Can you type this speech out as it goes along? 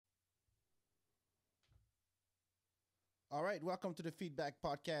All right, welcome to the Feedback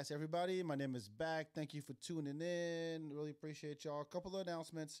Podcast, everybody. My name is Back. Thank you for tuning in. Really appreciate y'all. A couple of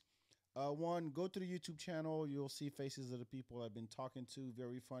announcements. One, go to the YouTube channel. You'll see faces of the people I've been talking to.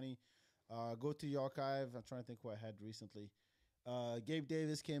 Very funny. Go to the archive. I'm trying to think who I had recently. Gabe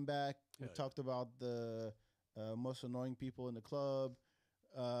Davis came back. We talked about the most annoying people in the club.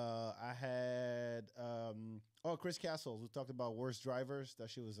 I had Chris Castles, who talked about worst drivers. That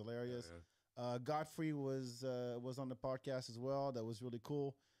shit was hilarious. Godfrey was on the podcast as well. That was really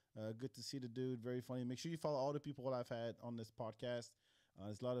cool. Good to see the dude. Very funny. Make sure you follow all the people I've had on this podcast.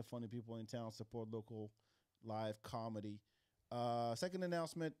 There's a lot of funny people in town. Support local live comedy. Second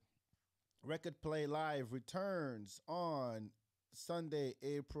announcement, Record Play Live returns on Sunday,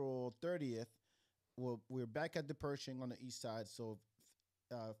 April 30th. We're back at the Pershing on the east side, so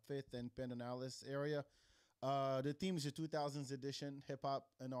 5th and Pedernales area. The theme is the 2000s edition, hip hop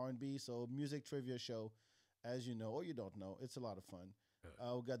and R&B. So music trivia show, as you know or you don't know. It's a lot of fun.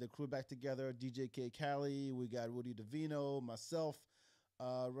 We got the crew back together. DJ K. Cali, we got Woody DeVino, myself,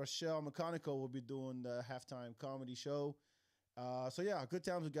 Rochelle Meconico will be doing the halftime comedy show. So yeah, good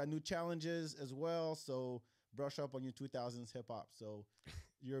times. We got new challenges as well. So brush up on your 2000s hip hop. So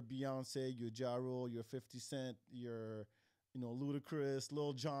you're Beyonce, you're Ja Rule, you're 50 Cent, you're Ludacris,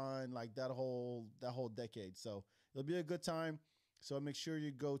 Lil Jon, like that whole decade. So it'll be a good time. So make sure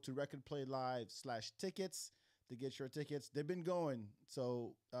you go to Record Play Live/tickets to get your tickets. They've been going,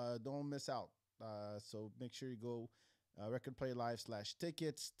 so don't miss out. So make sure you go Record Play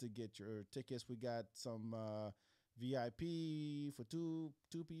Live/tickets to get your tickets. We got some VIP for two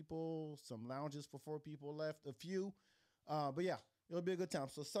people, some lounges for 4 people left, a few. But yeah, it'll be a good time.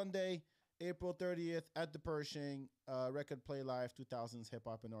 So Sunday, April 30th at the Pershing, Record Play Live 2000s Hip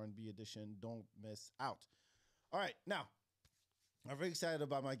Hop and R&B edition. Don't miss out. All right, now, I'm very excited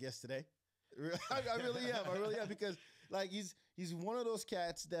about my guest today. I really am because like he's one of those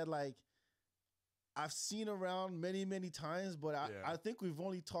cats that like I've seen around many, many times, but I think we've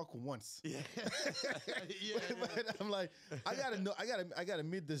only talked once. Yeah. But I'm like, I gotta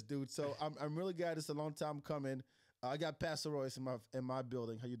meet this dude. So I'm really glad it's a long time coming. I got Pat Sirois in my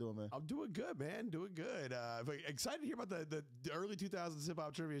building. How you doing, man? I'm doing good, man. Doing good. Excited to hear about the early 2000s hip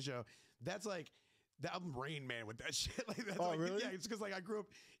hop trivia show. That's like, I'm Rain Man with that shit. Like that's really? Yeah, it's because like I grew up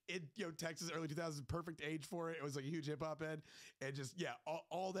in Texas, early 2000s, perfect age for it. It was like a huge hip hop head, and just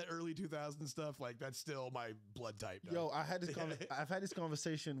all that early 2000s stuff. Like that's still my blood type. Yo, I've had this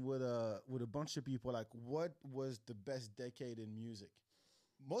conversation with a bunch of people. Like, what was the best decade in music?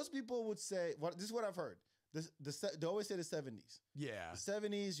 Most people would say, this is what I've heard. They always say the 70s. Yeah. The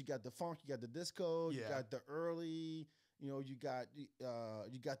 70s, you got the funk, you got the disco, you got the early, you got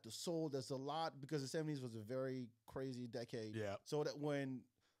the soul. There's a lot because the 70s was a very crazy decade. Yeah. So that when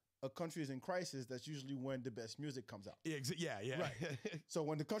a country is in crisis, that's usually when the best music comes out. Yeah. Right. So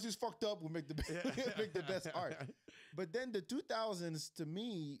when the country's fucked up, we make the best art. But then the 2000s to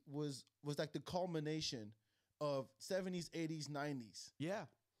me was like the culmination of 70s, 80s, 90s. Yeah.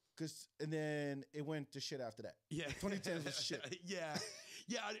 And then it went to shit after that. Yeah. 2010 was shit. Yeah.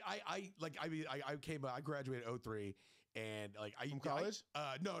 I graduated in 03 and like from college?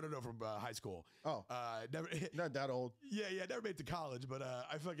 No, from high school. Oh. Never not that old. Yeah, never made it to college, but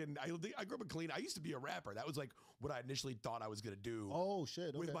I grew up in clean. I used to be a rapper. That was like what I initially thought I was gonna do. Oh shit.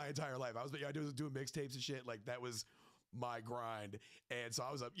 Okay. With my entire life. I was doing mixtapes and shit. Like that was my grind. And so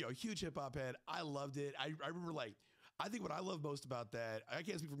I was a huge hip hop head. I loved it. I remember like I think what I love most about that, I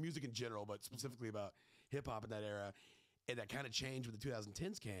can't speak for music in general, but specifically about hip hop in that era, and that kind of changed when the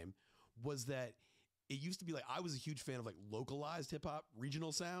 2010s came, was that it used to be like, I was a huge fan of like localized hip hop,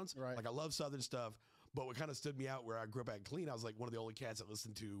 regional sounds. Right. Like I love Southern stuff, but what kind of stood me out where I grew up at Clean, I was like one of the only cats that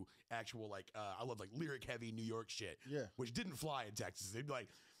listened to actual, like, I love like lyric heavy New York shit, which didn't fly in Texas. They'd be like,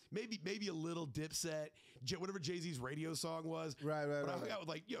 maybe a little Dipset, whatever Jay-Z's radio song was. Right. But I hung out with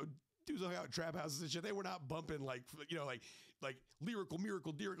like, dudes hung out in trap houses and shit. They were not bumping like lyrical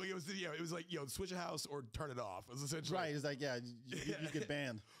miracle lyrical. It was like switch a house or turn it off. It was essentially right. It's like you get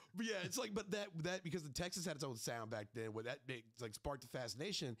banned. But yeah, it's like that because the Texas had its own sound back then. What that like sparked the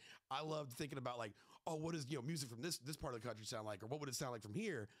fascination. I loved thinking about like, oh, what does music from this part of the country sound like, or what would it sound like from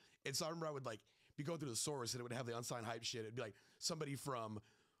here? And so I remember I would like be going through the source and it would have the unsigned hype shit. It'd be like somebody from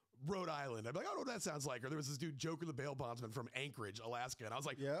Rhode Island. I'd be like, I don't know what that sounds like. Or there was this dude, Joker the Bail Bondsman from Anchorage, Alaska. And I was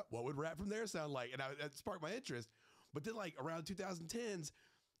like, what would rap from there sound like? And that sparked my interest. But then like around 2010s,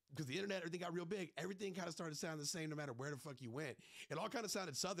 because the internet, everything got real big, everything kind of started sounding the same no matter where the fuck you went. It all kind of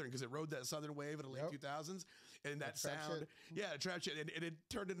sounded Southern because it rode that Southern wave in the late 2000s. And that sound, the trap shit. And it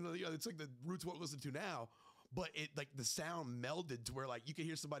turned into, it's like the roots what we listen to now. but it like the sound melded to where like you could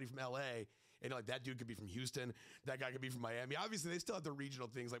hear somebody from LA and like that dude could be from Houston, that guy could be from Miami. Obviously, they still have the regional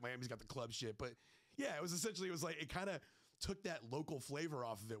things, like Miami's got the club shit, but yeah, it was like it kind of took that local flavor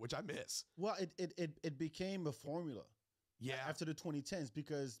off of it, which I miss. Well, it became a formula. Yeah. After the 2010s,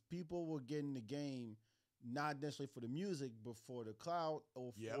 because people were getting the game not necessarily for the music, but for the clout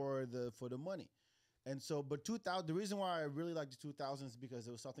or for the money. And so, but 2000, the reason why I really like the 2000s is because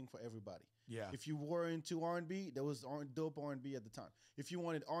there was something for everybody. Yeah. If you were into R&B, there was dope R&B at the time. If you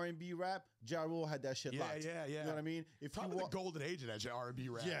wanted R&B rap, Ja Rule had that shit locked. Yeah. You know what I mean? If Probably the golden age of that shit, R&B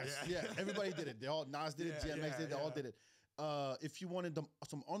rap. Yes, yeah. Everybody did it. They all, Nas did it, DMX did it, they all did it. If you wanted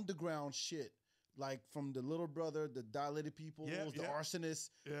some underground shit, like from the Little Brother, the Dilated People, the Arsonists,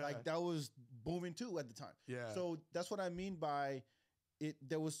 like that was booming too at the time. Yeah. So that's what I mean by it.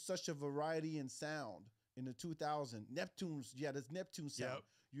 There was such a variety in sound in the 2000s. Neptune's, this Neptune sound. Yep.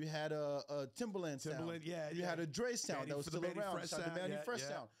 You had a Timbaland sound. You had a Dre sound that was still around. The Manny Fresh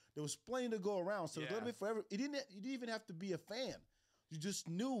sound. There was plenty to go around. So a little bit forever. You didn't even have to be a fan. You just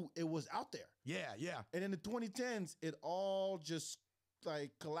knew it was out there. Yeah. And in the 2010s, it all just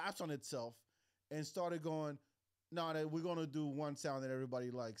like collapsed on itself and started going, that we're going to do one sound that everybody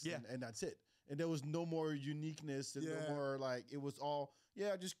likes, and that's it. And there was no more uniqueness and no more like, it was all,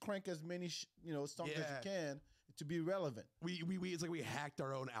 just crank as many songs as you can to be relevant. It's like we hacked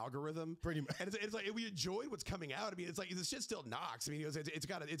our own algorithm. Pretty much. And it's like we enjoyed what's coming out. I mean, it's like this shit still knocks. I mean,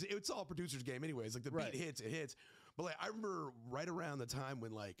 it's all a producer's game anyways. Like the beat hits, it hits. But like I remember right around the time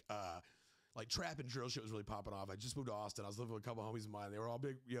when like trap and drill shit was really popping off. I just moved to Austin. I was living with a couple of homies of mine. They were all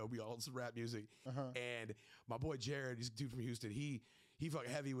big, we all listened to rap music. And my boy Jared, he's a dude from Houston. He fuck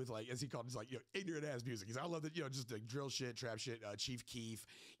heavy with like, as he called it, like, ignorant ass music. He's I love that, just the drill shit, trap shit, Chief Keef,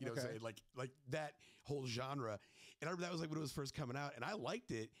 saying like that whole genre. And I remember that was like when it was first coming out, and I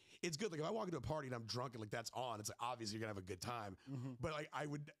liked it. It's good. Like if I walk into a party and I'm drunk and like that's on, it's like obviously you're gonna have a good time. But like I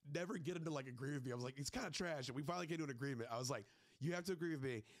would never get him to like agree with me. I was like, it's kind of trash. And we finally came to an agreement. I was like, you have to agree with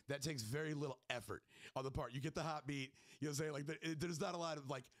me. That takes very little effort on the part. You get the hot beat. You know what I'm saying? Like there's not a lot of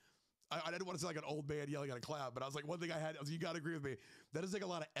like, I didn't want to sound like an old man yelling at a cloud, but I was like, one thing I had, you got to agree with me. That doesn't take a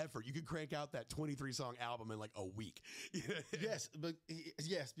lot of effort. You could crank out that 23 song album in like a week. Yes,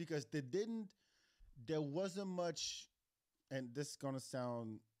 because there wasn't much, and this is going to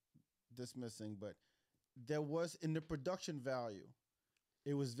sound dismissing, but there was, in the production value,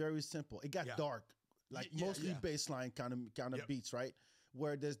 it was very simple. It got dark. Like mostly baseline kind of beats, right?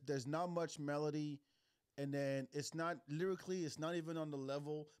 Where there's not much melody, and then it's not lyrically, it's not even on the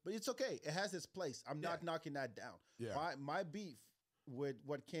level, but it's okay. It has its place. I'm not knocking that down. Yeah. My beef with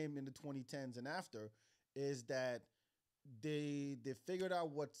what came in the 2010s and after is that they figured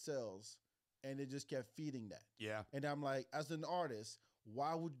out what sells, and they just kept feeding that. Yeah. And I'm like, as an artist,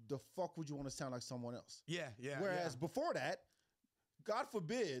 why would the fuck would you want to sound like someone else? Yeah. Whereas before that, God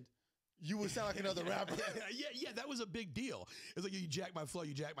forbid, you would sound like another rapper. Yeah, that was a big deal. It's like you jack my flow,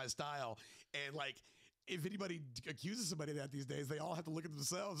 you jack my style, and like if anybody accuses somebody of that these days, they all have to look at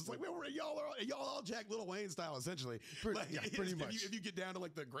themselves. It's like, well, y'all all jack Lil Wayne style essentially. Pretty much. If you get down to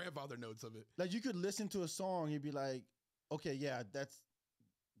like the grandfather notes of it, like you could listen to a song, you'd be like, okay, that's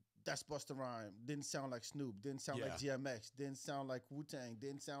Busta Rhymes. Didn't sound like Snoop. Didn't sound like DMX. Didn't sound like Wu-Tang.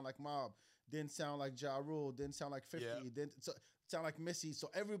 Didn't sound like Mob. Didn't sound like Ja Rule. Didn't sound like 50. Didn't sound like Missy. So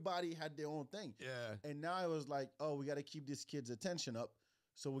everybody had their own thing. Yeah. And now it was like, oh, we got to keep this kid's attention up.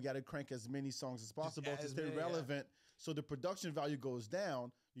 So we got to crank as many songs as possible to stay relevant. So the production value goes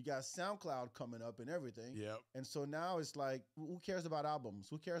down. You got SoundCloud coming up and everything. Yep. And so now it's like, who cares about albums?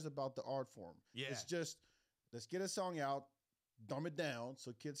 Who cares about the art form? Yeah. It's just, let's get a song out, dumb it down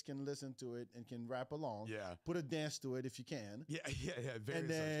so kids can listen to it and can rap along. Yeah. Put a dance to it if you can. Yeah. Very and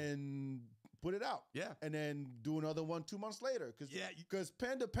then put it out. Yeah. And then do another one 2 months later. Because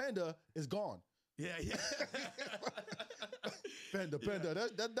Panda is gone. Yeah. Panda.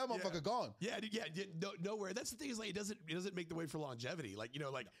 That motherfucker gone. Yeah. Nowhere. That's the thing is like it doesn't make the way for longevity. Like,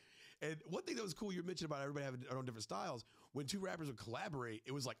 and one thing that was cool you mentioned about everybody having their own different styles. When two rappers would collaborate,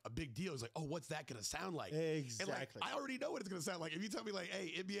 it was like a big deal. It was like, oh, what's that gonna sound like? Exactly. And like, I already know what it's gonna sound like. If you tell me like,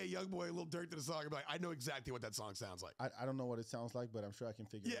 hey, NBA YoungBoy, Lil Durk did a song, I'm like, I know exactly what that song sounds like. I don't know what it sounds like, but I'm sure I can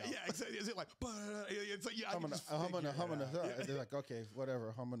figure it out. Yeah, exactly. Is it like? It's like humming. They're like, okay,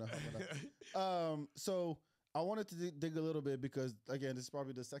 whatever, humming. So I wanted to dig a little bit because again, this is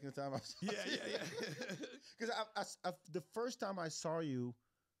probably the second time I saw you. Yeah. Because the first time I saw you,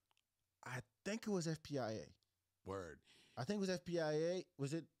 I think it was FPIA. Word. I think it was FPIA.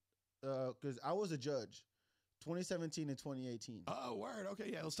 Was it? Because I was a judge 2017 and 2018. Oh, word. Okay,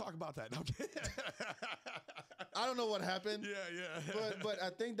 yeah, let's talk about that. Okay. I don't know what happened. Yeah. But I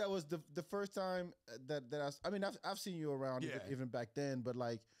think that was the first time I mean, I've seen you around even back then, but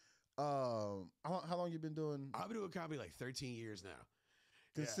like, how long you been doing? I've been doing comedy like 13 years now.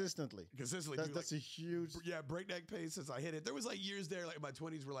 Consistently. Yeah. Consistently. That's a huge... Yeah, breakneck pace since I hit it. There was like years there, like in my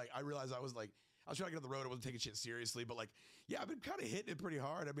 20s where like I realized I was trying to get on the road. I wasn't taking shit seriously, but like, yeah, I've been kind of hitting it pretty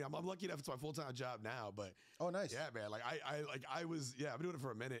hard. I mean, I'm lucky enough it's my full-time job now, but oh, nice. Yeah, man. Like I've been doing it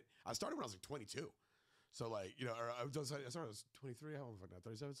for a minute. I started when I was like 22. So like, you know, I started when I was 23. How old am I now?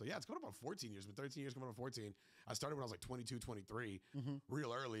 37. So yeah, it's coming up on 14 years, but 13 years coming up on 14. I started when I was like 22, 23,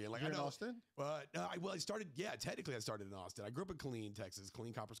 real early. And like, You're in Austin? I started, technically I started in Austin. I grew up in Killeen, Texas,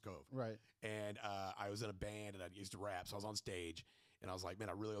 Killeen, Coppers Cove. Right. And I was in a band and I used to rap. So I was on stage and I was like, man,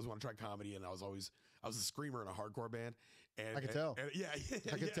 I always want to try comedy. And I was a screamer in a hardcore band. And I can tell.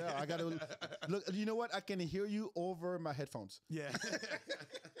 I can tell. I got to look, you know what? I can hear you over my headphones. Yeah.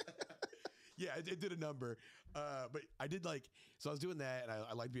 Yeah, it did a number. But I did so I was doing that and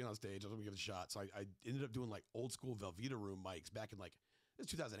I liked being on stage. I was going to give it a shot. So I ended up doing like old school Velveeta room mics back in it was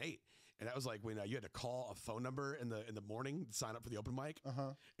 2008. And that was like when you had to call a phone number in the morning to sign up for the open mic.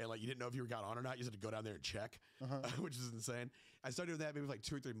 And like you didn't know if you got on or not. You just had to go down there and check, which is insane. I started doing that maybe like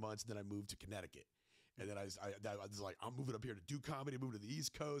 2 or 3 months. And then I moved to Connecticut. And then I was like, I'm moving up here to do comedy, moving to the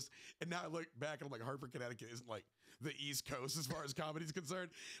East Coast. And now I look back and I'm like, Hartford, Connecticut isn't like the East Coast as far as comedy is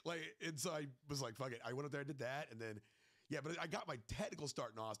concerned. And so I was like, fuck it. I went up there and did that. And then, but I got my technical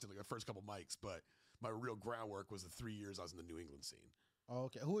start in Austin, like the first couple mics. But my real groundwork was the 3 years I was in the New England scene. Oh,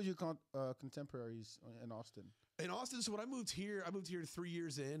 okay. Who were your contemporaries in Austin? In Austin, so when I moved here 3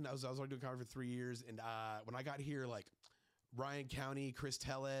 years in. I was already doing comedy for 3 years. And when I got here, like, Ryan County, Chris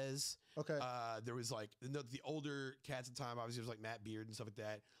Tellez. Okay. There was like the older cats at the time. Obviously, it was like Matt Beard and stuff like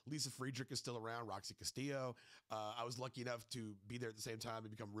that. Lisa Friedrich is still around. Roxy Castillo. I was lucky enough to be there at the same time and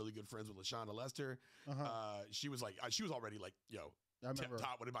become really good friends with LaShonda Lester. She was already like, I remember,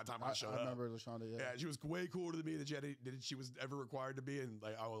 top by the time I showed up. I remember LaShonda. Yeah, she was way cooler than me than she was ever required to be, and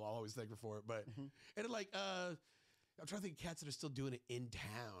like I'll always thank her for it. But and like I'm trying to think of cats that are still doing it in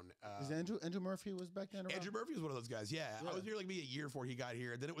town. Is Andrew Murphy was back then around? Andrew Murphy was one of those guys. Yeah. I was here like maybe a year before he got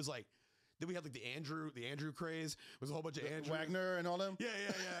here. And then it was like, then we had like the Andrew craze. It was a whole bunch of Andrew. Wagner and all them?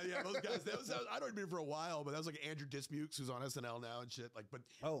 Yeah. Those guys. I'd already been here for a while, but that was like Andrew Dismukes, who's on SNL now and shit. Like, but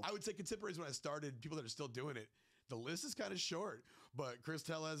I would say contemporaries when I started, people that are still doing it, the list is kind of short. But Chris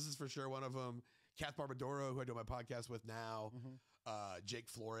Tellez is for sure one of them. Kath Barbadoro, who I do my podcast with now. Jake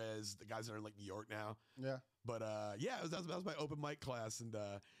Flores, the guys that are in like New York now. Yeah. But that was my open mic class, and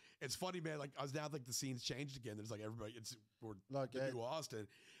it's funny, man. Like I was now like the scene's changed again. There's like everybody. We're like the new Austin,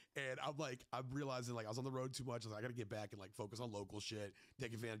 and I'm realizing like I was on the road too much. I was like, I got to get back and like focus on local shit,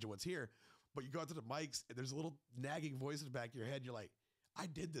 take advantage of what's here. But you go out to the mics, and there's a little nagging voice in the back of your head. You're like, I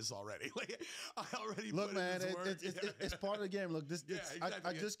did this already. Like I already look, put man. In this work. It's part of the game. Look, exactly.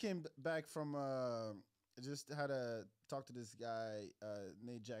 I just came back from. I just had to talk to this guy,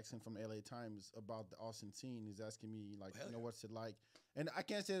 Nate Jackson from LA Times, about the Austin scene. He's asking me, like, what's it like? And I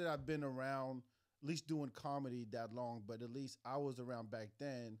can't say that I've been around, at least doing comedy that long, but at least I was around back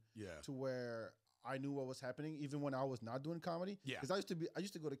then to where I knew what was happening, even when I was not doing comedy. Yeah. Because I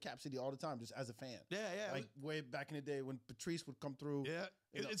used to go to Cap City all the time just as a fan. Yeah. Like way back in the day when Patrice would come through. Yeah.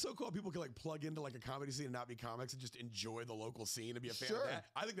 It's so cool. People can like plug into like a comedy scene and not be comics and just enjoy the local scene and be a fan of that.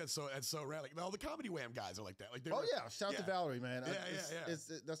 I think that's so rad. Like all the comedy wham guys are like that. Like shout out to Valerie, man.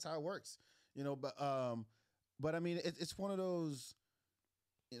 That's how it works. But I mean, it's one of those.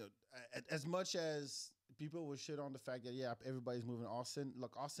 As much as people will shit on the fact that everybody's moving to Austin.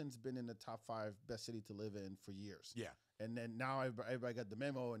 Look, Austin's been in the top 5 best city to live in for years. Yeah, and then now everybody got the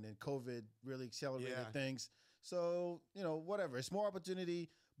memo, and then COVID really accelerated things. So whatever, it's more opportunity.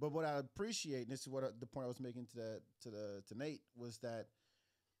 But what I appreciate, and this is what the point I was making to Nate, was that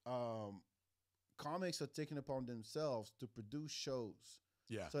comics are taking upon themselves to produce shows.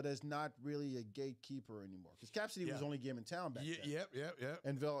 Yeah. So there's not really a gatekeeper anymore. Because Cap City was only game in town back then. Yep.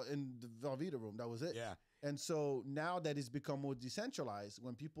 And in the Velveeta room, that was it. Yeah. And so now that it's become more decentralized,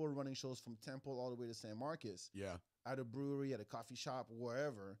 when people are running shows from Temple all the way to San Marcos, at a brewery, at a coffee shop,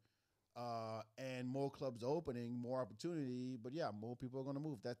 wherever, and more clubs opening, more opportunity, but more people are going to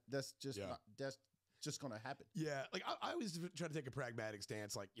move. That's just that's just going to happen. Yeah, like I always try to take a pragmatic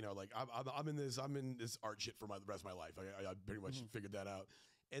stance. Like I'm in this art shit for the rest of my life. I pretty much figured that out.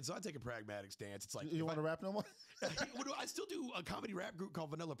 And so I take a pragmatic stance. It's like, You want to rap no more? I still do a comedy rap group called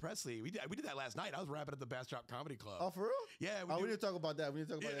Vanilla Presley. We did that last night. I was rapping at the Bastrop Comedy Club. Oh, for real? Yeah. We need to talk about that. We need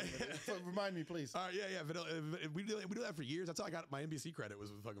to talk about that. Remind me, please. All right, yeah. Vanilla, we do that for years. That's how I got my NBC credit,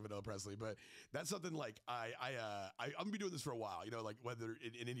 was with fucking Vanilla Presley. But that's something like I'm gonna be doing this for a while. You know, like whether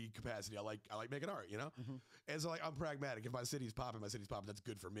in any capacity, I like making art. You know, and so like I'm pragmatic. If my city's popping, that's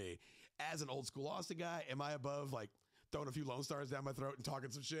good for me. As an old school Austin guy, am I above like throwing a few Lone Stars down my throat and talking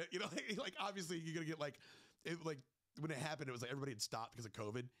some shit? You know, like obviously you're gonna get like when it happened, it was like everybody had stopped because of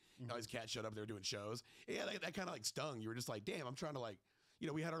COVID. All these cats shut up. They were doing shows. Yeah, that kind of like stung. You were just like, damn, I'm trying to like, you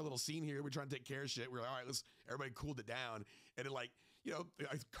know, we had our little scene here. We're trying to take care of shit. We're like, all right, everybody cooled it down. And it like, you know,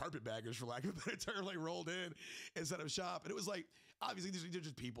 carpetbaggers, for lack of a better term, like rolled in and set up shop. And it was like, obviously they're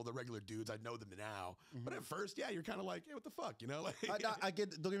just people. They're regular dudes. I know them now. But at first, yeah, you're kind of like, hey, what the fuck, you know? Like, I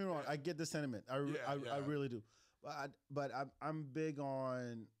get, don't get me wrong. I get the sentiment. I really do. But I'm big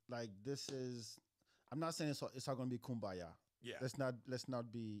on like, I'm not saying it's all going to be kumbaya. Yeah. Let's not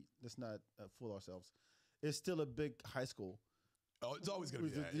fool ourselves. It's still a big high school. Oh, it's always going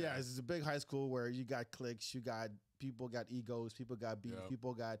to be that. Yeah, it's a big high school where you got cliques, you got people got egos, people got beef,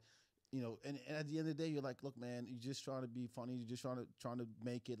 people got, you know, and at the end of the day, you're like, look, man, you're just trying to be funny. You're just trying to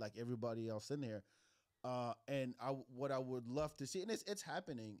make it like everybody else in there. And what I would love to see, and it's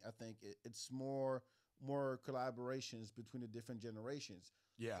happening. I think it's more collaborations between the different generations.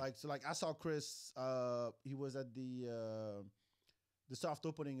 Yeah. Like I saw Chris. He was at the soft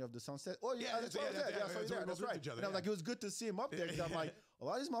opening of the Sunset. Oh yeah, that's right. That's right. And I'm like, it was good to see him up there because I'm like, a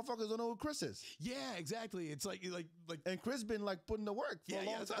lot of these motherfuckers don't know who Chris is. Yeah, exactly. It's like, and Chris been like putting the work for a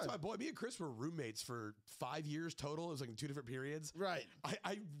long time. That's my boy. Me and Chris were roommates for 5 years total. It was like in 2 different periods. Right.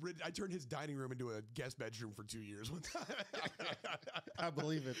 I turned his dining room into a guest bedroom for 2 years one time. I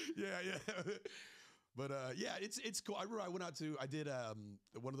believe it. Yeah. But yeah, it's cool. I remember I did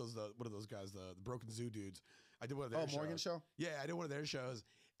one of those guys, the Broken Zoo dudes. I did one of their shows. Morgan show? Yeah, I did one of their shows,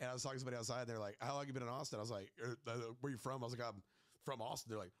 and I was talking to somebody outside. And they're like, "How long you been in Austin?" I was like, "Where you from?" I was like, "I'm from Austin."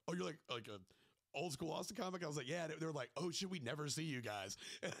 They're like, "Oh, you're like a old school Austin comic?" I was like, "Yeah." They were like, "Oh, should we never see you guys?"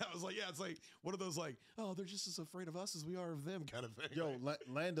 And I was like, "Yeah." It's like one of those like, "Oh, they're just as afraid of us as we are of them," kind of thing. Yo,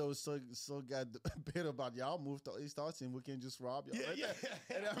 Lando still got the bit about y'all moved to East Austin. We can just rob y'all. Yeah.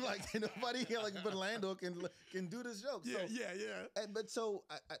 And I'm like, nobody here like, but Lando can do this joke. Yeah. But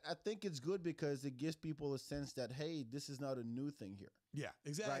I think it's good because it gives people a sense that, hey, this is not a new thing here. Yeah,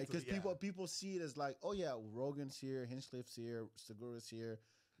 exactly. Right? Because people see it as like, oh yeah, Rogan's here, Hinchcliffe's here, Segura's here.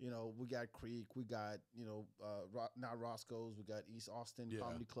 You know, we got Creek, we got, you know, now Roscoe's, we got East Austin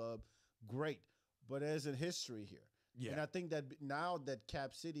Comedy Club. Great. But there's a history here. Yeah. And I think that now that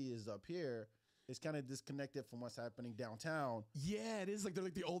Cap City is up here, it's kind of disconnected from what's happening downtown. Yeah, it is like they're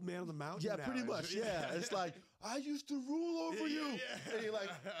like the old man on the mountain. Yeah, pretty much. Yeah. It's like, I used to rule over you. Yeah. And you're like,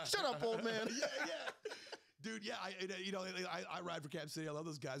 shut up, old man. Yeah. Dude, yeah, I ride for Cap City. I love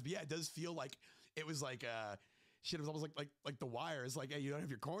those guys. But yeah, it does feel like it was like shit, it was almost like The Wire. It's like, hey, you don't have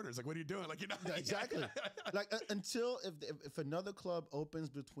your corners. Like, what are you doing? Like, you know, exactly. Like until if another club opens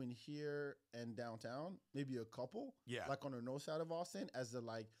between here and downtown, maybe a couple. Yeah. Like on the north side of Austin, as the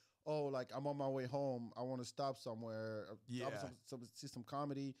like, oh, like I'm on my way home. I want to stop somewhere. Yeah. See some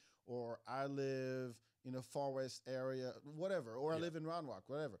comedy, or I live in a far west area, whatever, or I live in Round Rock,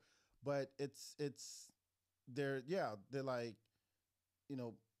 whatever. But they're like, you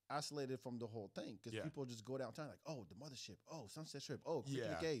know, isolated from the whole thing because people just go downtown like, oh, the Mothership, oh, Sunset Strip, oh, Creek in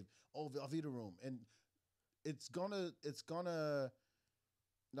the Cave, oh, Velveeta Room, and it's gonna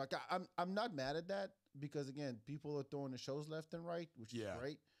like I'm not mad at that because again, people are throwing the shows left and right, which is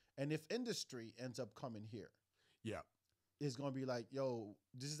great. And if industry ends up coming here, it's gonna be like, yo,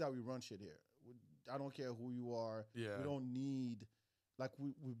 this is how we run shit here. I don't care who you are. Yeah, we don't need. Like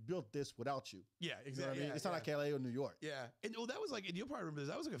we built this without you. Yeah, exactly. You know what I mean? It's not like LA or New York. Yeah, and that was like, and you'll probably remember this.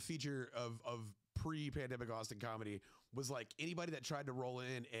 That was like a feature of pre-pandemic Austin comedy. Was like anybody that tried to roll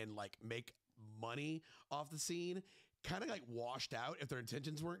in and like make money off the scene kind of like washed out if their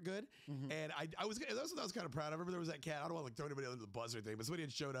intentions weren't good. And I was kind of proud. I remember there was that cat. I don't want to like throw anybody under the bus or anything, but somebody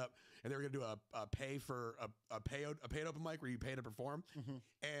had showed up and they were gonna do a paid open mic where you pay to perform.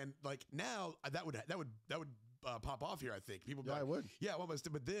 And like now that would pop off here. I think people. Yeah, I would. Yeah, almost.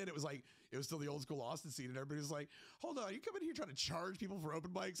 But then it was still the old school Austin scene, and everybody was like, "Hold on, you come in here trying to charge people for open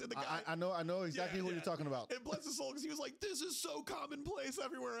mics?" And the guy, I know exactly what you're talking about. And bless his soul, because he was like, "This is so commonplace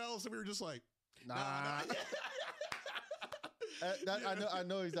everywhere else," and we were just like, "Nah." I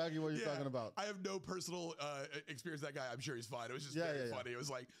know exactly what you're talking about. I have no personal experience with that guy. I'm sure he's fine. It was just very funny. It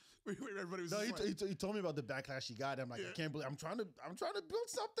was like Everybody was No, just like, he told me about the backlash he got. I'm like, I can't believe I'm trying to build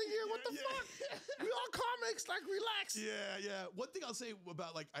something here. What the fuck? We all comics, like relax. Yeah. One thing I'll say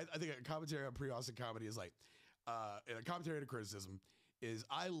about like I think a commentary on pre-Austin comedy is like, and a commentary and a criticism is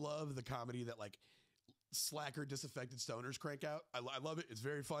I love the comedy that like slacker disaffected stoners crank out. I love it. It's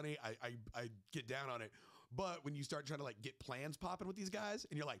very funny. I get down on it. But when you start trying to like get plans popping with these guys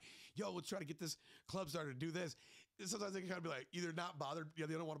and you're like, yo, let's try to get this club started to do this. Sometimes they can kind of be like either not bothered, they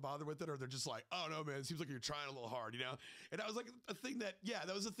don't want to bother with it, or they're just like, oh no, man, it seems like you're trying a little hard, you know? And that was like a thing that,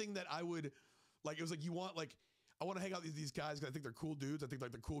 that was a thing that I would like, it was like, I want to hang out with these guys because I think they're cool dudes. I think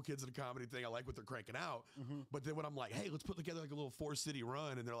like they're cool kids in the comedy thing. I like what they're cranking out. But then when I'm like, hey, let's put together like a little 4-city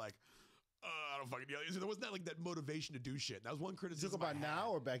run, and they're like, I don't fucking know. So there wasn't that talk that motivation to do shit. That was one criticism. You talk about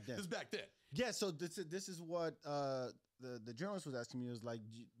now or back then? This was back then. Yeah. So this is what the journalist was asking me. Was like,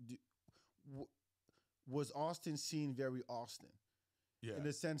 was Austin seen very Austin? Yeah. In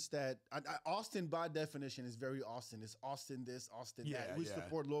the sense that Austin, by definition, is very Austin. It's Austin this, Austin that. We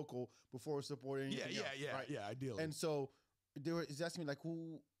support local before we support anything else. Right? Yeah, ideally. And so he's asking me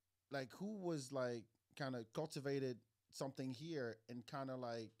who was like kind of cultivated something here and kind of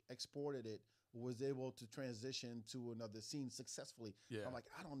like exported it, was able to transition to another scene successfully. Yeah. I'm like,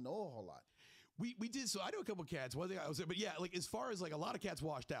 I don't know a whole lot. We did. So I know a couple of cats. One thing I was saying, but yeah, like as far as like a lot of cats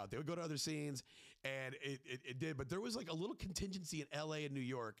washed out, they would go to other scenes, and it did. But there was like a little contingency in LA and New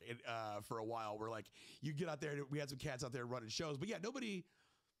York for a while where like you get out there and we had some cats out there running shows. But yeah, nobody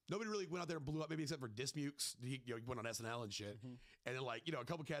really went out there and blew up, maybe except for Dismukes. He went on SNL and shit. And then like, a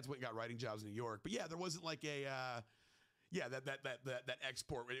couple cats went and got writing jobs in New York. But yeah, there wasn't like that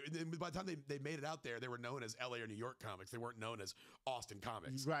export. And by the time they made it out there, they were known as LA or New York comics. They weren't known as Austin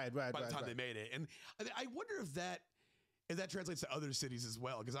comics. Right. By the time they made it. And I wonder if that translates to other cities as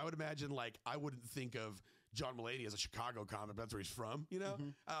well. Because I would imagine like I wouldn't think of John Mulaney as a Chicago comic, but that's where he's from, I don't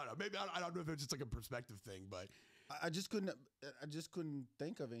know. Maybe I don't know if it's just like a perspective thing, but I just couldn't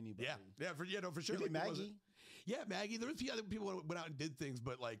think of anybody. For sure. Maybe like, Maggie. Maggie. There was a few other people who went out and did things,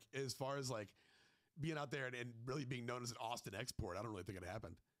 but like as far as like being out there and really being known as an Austin export, I don't really think it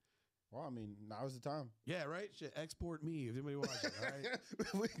happened. Well, I mean, now's the time. Yeah, right? Shit, export me if anybody watching, all right?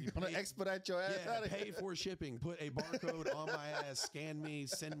 We're going to expedite your ass out of here. Pay for shipping. Put a barcode on my ass. Scan me.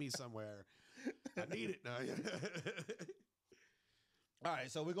 Send me somewhere. I need it. No. All right,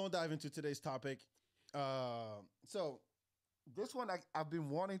 so we're going to dive into today's topic. So this one I've been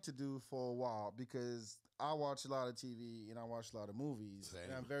wanting to do for a while because I watch a lot of TV and I watch a lot of movies. Same.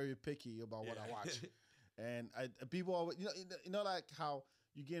 And I'm very picky about what I watch. And people always, like how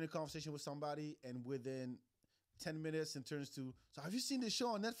you get in a conversation with somebody and within 10 minutes it turns to, so have you seen this show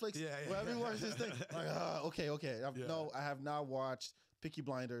on Netflix? Well, everyone watches this thing. Like, okay. No, I have not watched Peaky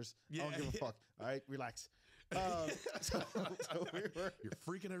Blinders. I don't give a fuck. All right, relax. So You're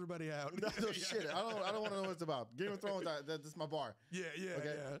freaking everybody out. No shit. I don't want to know what it's about. Game of Thrones. That's my bar.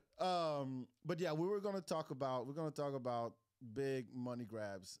 Okay. But yeah, we're going to talk about big money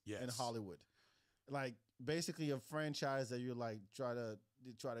grabs in Hollywood. Like basically a franchise that you're like try to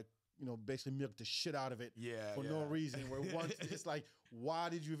basically milk the shit out of it for no reason. Where once it's like, why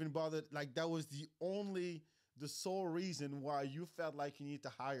did you even bother? Like that was the sole reason why you felt like you need to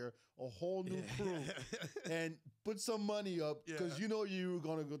hire a whole new crew and put some money up because you were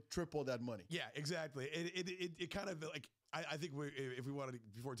going to go triple that money. Yeah, exactly. It kind of like, I think if we wanted to,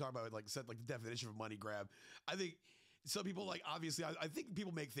 before we talk about it, like set like the definition of money grab, I think some people like, obviously, I think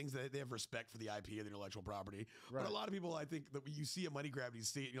people make things that they have respect for the IP and the intellectual property. Right. But a lot of people, I think that when you see a money grab, you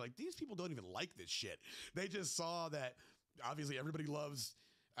see it and you're like, these people don't even like this shit. They just saw that obviously everybody loves,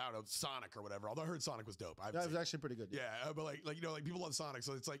 I don't know, Sonic or whatever. Although I heard Sonic was dope. That was actually pretty good. Yeah, but like people love Sonic,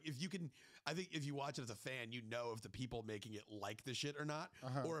 so it's like if you can, I think if you watch it as a fan, if the people making it like the shit or not,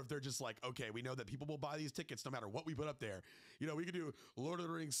 or if they're just like, okay, we know that people will buy these tickets no matter what we put up there. We could do Lord of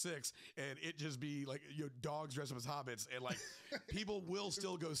the Rings 6 and it just be like dogs dressed up as hobbits and like people will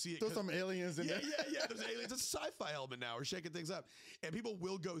still go see it. There's some aliens in there. Yeah. There's aliens. It's a sci-fi element now. We're shaking things up, and people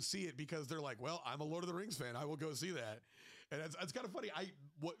will go see it because they're like, well, I'm a Lord of the Rings fan. I will go see that. And it's kind of funny.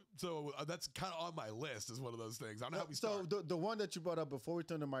 So that's kind of on my list as one of those things. I don't know how we start. So the one that you brought up before we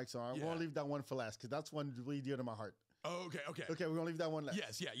turn the mics on, I want to leave that one for last because that's one really dear to my heart. Oh, okay. Okay, we're gonna leave that one last.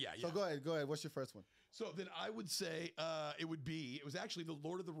 Yes, yeah. So go ahead. What's your first one? So then I would say it was actually the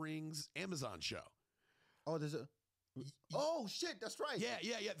Lord of the Rings Amazon show. Oh, there's a. Oh shit, that's right. Yeah.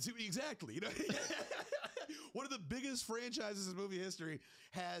 See, exactly. One of the biggest franchises in movie history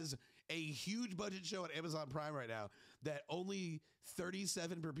has a huge budget show on Amazon Prime right now that only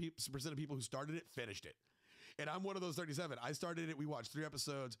 37% of people who started it finished it. And I'm one of those 37. I started it. We watched 3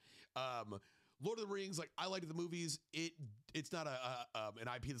 episodes. Lord of the Rings, like I liked the movies. It's not an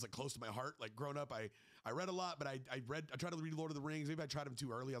IP that's like close to my heart. Like growing up, I read a lot, but I tried to read Lord of the Rings. Maybe I tried them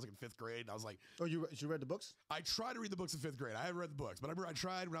too early. I was like in 5th grade, and I was like, oh, you read the books? I tried to read the books in 5th grade. I haven't read the books, but I remember I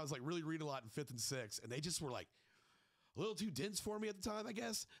tried when I was like really reading a lot in 5th and 6th, and they just were like a little too dense for me at the time, I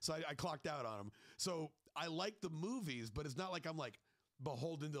guess. So I clocked out on them. So I like the movies, but it's not like I'm like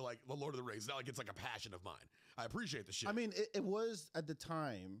beholden to like the Lord of the Rings. It's not like it's like a passion of mine. I appreciate the shit. I mean, it was at the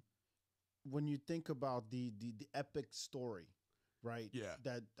time when you think about the epic story, right? Yeah.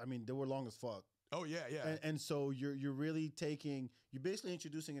 That, I mean, they were long as fuck. Oh yeah, yeah. And so you're really you're basically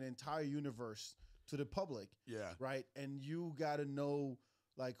introducing an entire universe to the public. Yeah. Right. And you got to know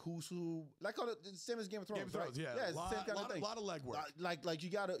like who's who, like on the same as Game of Thrones. Game of Thrones, right? yeah. It's the same kind of thing. A lot of legwork. Like you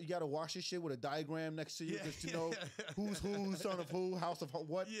gotta watch this shit with a diagram next to you just to know who's who, son of who, house of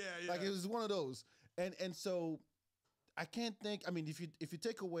what. Yeah, yeah. Like it was one of those. And so I can't think. I mean, if you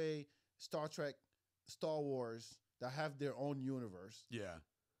take away Star Trek, Star Wars that have their own universe, yeah.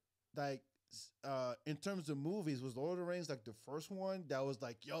 Like in terms of movies, was Lord of the Rings like the first one that was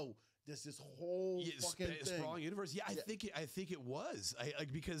like, yo, there's this whole fucking thing. Sprawling universe. Yeah, I think it was.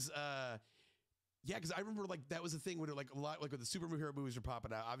 Because I remember like that was the thing when it, like a lot like when the superhero movies were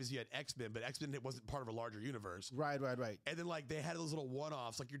popping out. Obviously, you had X-Men, but X-Men it wasn't part of a larger universe. Right. And then like they had those little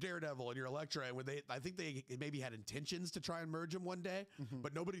one-offs, like your Daredevil and your Elektra, and when I think they maybe had intentions to try and merge them one day,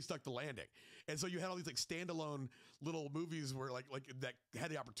 but nobody stuck the landing. And so you had all these like standalone little movies where like that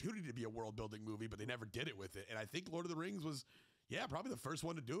had the opportunity to be a world-building movie, but they never did it with it. And I think Lord of the Rings was. Yeah, probably the first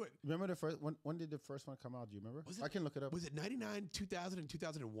one to do it. Remember the first when did the first one come out? Do you remember? I can look it up. Was it 99, 2000, and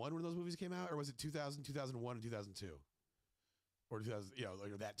 2001 when those movies came out? Or was it 2000, 2001, and 2002? Or 2000,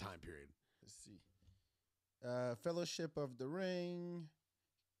 like that time period. Let's see. Fellowship of the Ring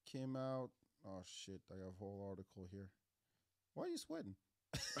came out. Oh, shit. I got a whole article here. Why are you sweating?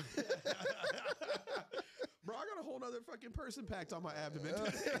 Bro, I got a whole nother fucking person packed on my abdomen.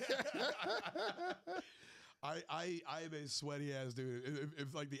 I am a sweaty ass dude.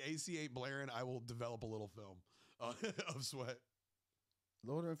 If like the AC ain't blaring, I will develop a little film of sweat.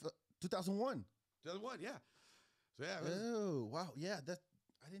 Lord of 2001. 2001, yeah. So yeah. Oh wow, yeah. That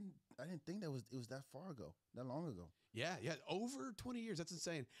I didn't think it was that far ago, that long ago. Yeah, over 20 years. That's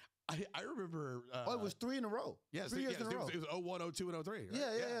insane. I remember. It was 3 in a row. Yeah, 3 years in a row. It was 01, 02, and 03. Right?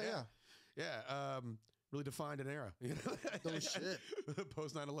 Yeah. Really defined an era. You know? Oh shit.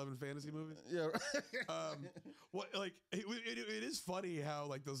 Post 9/11 fantasy movie. Yeah. What like it is funny how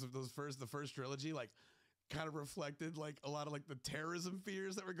like the first trilogy like kind of reflected like a lot of like the terrorism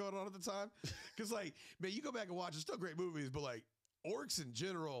fears that were going on at the time. Because like man, you go back and watch, it's still great movies, but like orcs in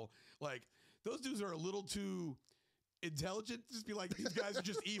general, like those dudes are a little too intelligent to just be like these guys are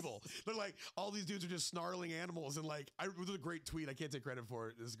just evil. They're like all these dudes are just snarling animals, and like it was a great tweet. I can't take credit for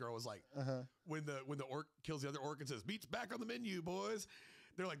it. This girl was like, when the orc kills the other orc and says, "Meat's back on the menu, boys."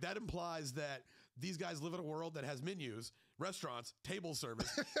 They're like that implies that these guys live in a world that has menus, restaurants, table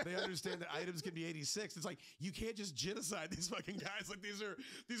service. They understand that items can be 86. It's like you can't just genocide these fucking guys. Like these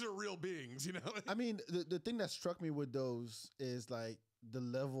are real beings, you know. I mean, the thing that struck me with those is like the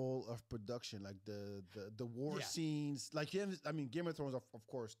level of production, like the war scenes. Like I mean, Game of Thrones, of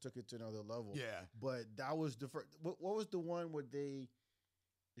course, took it to another level. Yeah, but that was the first. What was the one where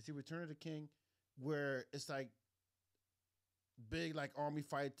is it Return of the King, where it's like big like army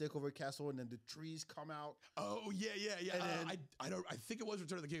fight, take over a castle, and then the trees come out. Oh yeah. And then, I think it was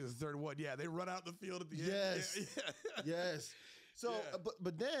Return of the King, the third one. Yeah, they run out in the field at the end. Yes. So,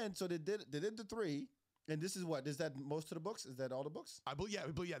 but then they did the 3. And this is what? Is that most of the books? Is that all the books? I believe,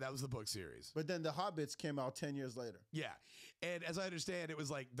 yeah, that was the book series. But then the Hobbits came out 10 years later. Yeah. And as I understand, it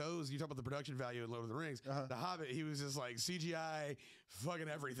was like you talk about the production value in Lord of the Rings. The Hobbit, he was just like CGI, fucking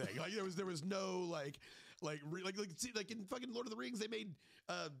everything. Like there was no like in fucking Lord of the Rings, they made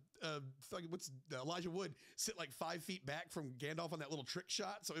fucking Elijah Wood sit like 5 feet back from Gandalf on that little trick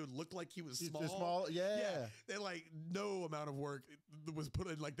shot, so it would look like he was small. Small, yeah. They like no amount of work was put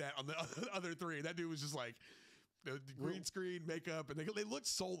in like that on the other 3. That dude was just like green screen, makeup, and they looked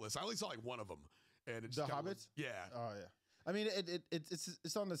soulless. I only saw like one of them, and it's the Hobbits. Yeah. Oh yeah. I mean,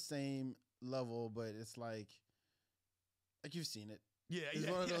 it's on the same level, but it's like you've seen it. Yeah, it's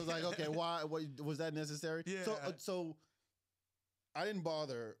one of those like, okay, why? What was that necessary? Yeah. So I didn't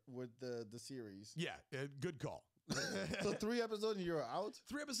bother with the series. Yeah, good call. So 3 episodes and you're out?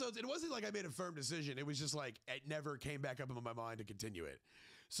 3 episodes. It wasn't like I made a firm decision. It was just like it never came back up in my mind to continue it.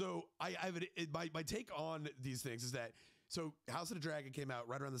 So I have my take on these things is that House of the Dragon came out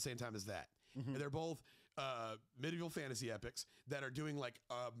right around the same time as that. And they're both medieval fantasy epics that are doing like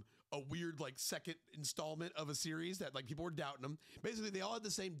a weird like second installment of a series that like people were doubting them. Basically, they all had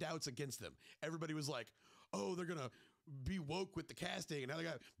the same doubts against them. Everybody was like, "Oh, they're gonna be woke with the casting, and now they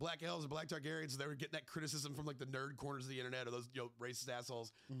got black elves and black Targaryens." So they were getting that criticism from like the nerd corners of the internet or those racist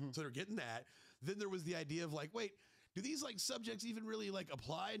assholes. So they're getting that. Then there was the idea of like, wait, do these like subjects even really like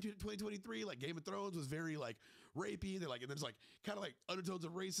apply into 2023? Like Game of Thrones was very like rapey. They're like, and there's like kind of like undertones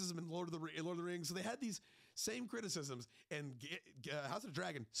of racism in Lord of the Rings. So they had these same criticisms, and House of the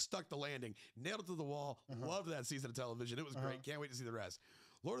Dragon stuck the landing, nailed it to the wall. Loved that season of television. It was great. Can't wait to see the rest.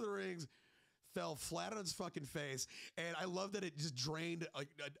 Lord of the Rings fell flat on its fucking face, and I love that it just drained like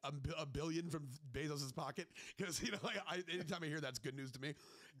a billion from Bezos's pocket, because like anytime I hear that's good news to me.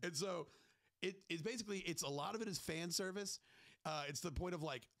 And so it's basically, it's a lot of it is fan service. It's the point of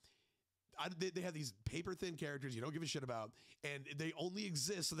like, they have these paper thin characters you don't give a shit about, and they only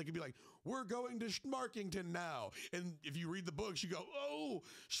exist so they can be like, we're going to Schmarkington now. And if you read the books, you go, oh,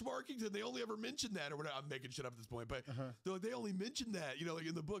 Schmarkington, they only ever mentioned that, or whatever. I'm making shit up at this point, but they're like, they only mentioned that, like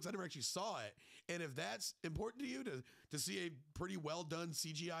in the books. I never actually saw it. And if that's important to you to see a pretty well done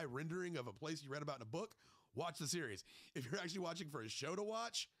CGI rendering of a place you read about in a book, watch the series. If you're actually watching for a show to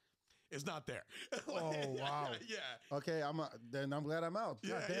watch, it's not there. Oh, wow. Yeah. Okay, then I'm glad I'm out.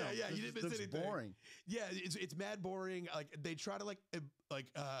 Yeah, God damn. yeah. You didn't miss anything. Boring. Yeah, it's mad boring. Like they try to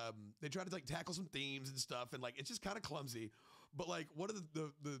they try to like tackle some themes and stuff, and like it's just kind of clumsy. But like one of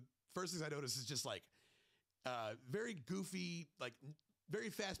the first things I noticed is just like very goofy, like very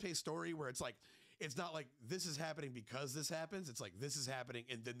fast paced story where it's like, it's not like this is happening because this happens. It's like this is happening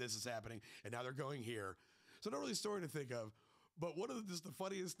and then this is happening and now they're going here. So not really a story to think of. But one of the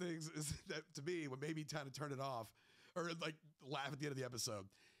funniest things is that to me, what made me kind of turn it off or like laugh at the end of the episode,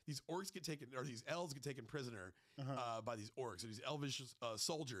 these orcs get taken, or these elves get taken prisoner by these orcs, or these elvish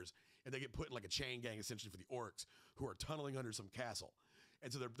soldiers, and they get put in like a chain gang essentially for the orcs who are tunneling under some castle.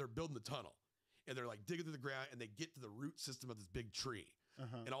 And so they're building the tunnel, and they're like digging through the ground, and they get to the root system of this big tree,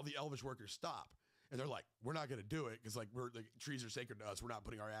 and all the elvish workers stop. And they're like, we're not going to do it because like trees are sacred to us. We're not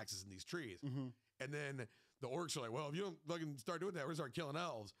putting our axes in these trees. And then the orcs are like, well, if you don't fucking start doing that, we're going to start killing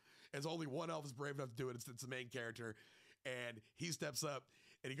elves. And so only one elf is brave enough to do it. It's the main character. And he steps up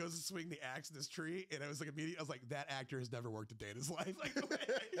and he goes to swing the axe in this tree. And I was like, immediately, I was like, that actor has never worked a day in his life. Like,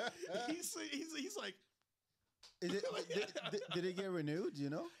 he's like, did it get renewed? Do you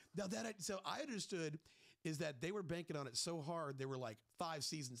know? Now so I understood is that they were banking on it so hard. They were like 5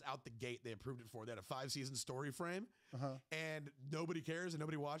 seasons out the gate. They approved it for. They had a 5-season story frame, and nobody cares and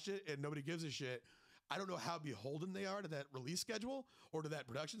nobody watched it and nobody gives a shit. I don't know how beholden they are to that release schedule or to that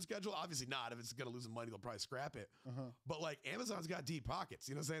production schedule. Obviously not. If it's going to lose some money, they'll probably scrap it. But like Amazon's got deep pockets.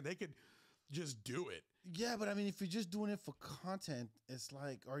 You know what I'm saying? They could just do it. Yeah, but I mean, if you're just doing it for content, it's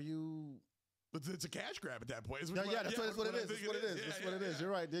like, are you... It's a cash grab at that point. That's what it is. That's what it is. That's what it is. You're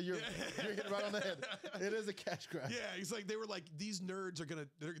right. You're hitting right on the head. It is a cash grab. Yeah, it's like they were like, these nerds are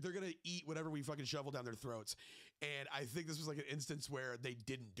they're gonna eat whatever we fucking shovel down their throats. And I think this was like an instance where they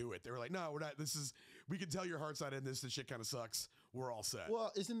didn't do it. They were like, no, we're not. We can tell your heart's not in this. This shit kind of sucks. We're all set.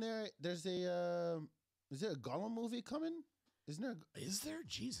 Well, is there a Gollum movie coming? Is there?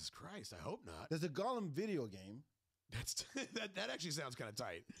 Jesus Christ, I hope not. There's a Gollum video game. That actually sounds kind of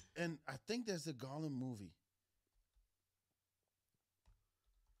tight. And I think there's a Gollum movie.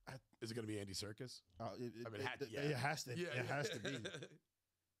 Is it going to be Andy Serkis? It has to. It has to be.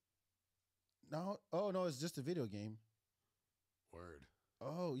 No. Oh no, it's just a video game. Word.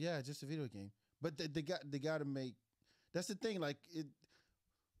 Oh yeah, just a video game. But they got to make. That's the thing. Like it.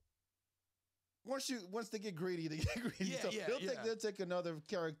 Once they get greedy, they get greedy. They'll take another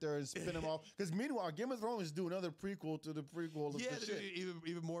character and spin them off. Because meanwhile, Game of Thrones is doing another prequel to the prequel. Yeah,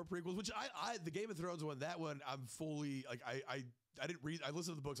 even more prequels. Which the Game of Thrones one, that one, I'm fully like I didn't read. I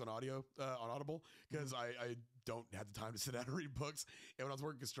listened to the books on audio on Audible because I don't have the time to sit down and read books. And when I was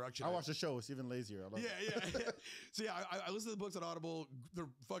working construction, I watch the show. It's even lazier. I love it. So yeah, I listened to the books on Audible. They're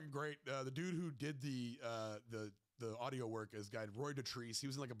fucking great. The dude who did the audio work is a guy Roy Dotrice. He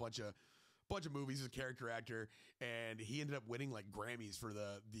was in like a bunch of movies. He's a character actor, and he ended up winning like Grammys for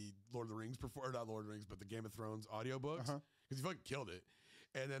the Lord of the Rings not Lord of the Rings, but the Game of Thrones audiobooks because he fucking killed it.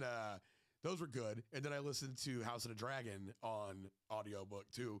 And then those were good. And then I listened to House of the Dragon on audiobook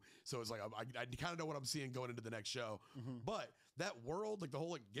too. So it's like I kind of know what I'm seeing going into the next show. But that world, like the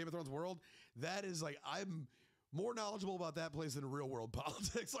whole like Game of Thrones world, that is like I'm more knowledgeable about that place than real world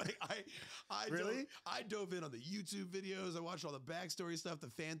politics. Like I really? I dove in on the YouTube videos. I watched all the backstory stuff, the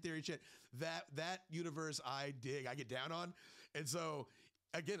fan theory shit. That universe I dig. I get down on. And so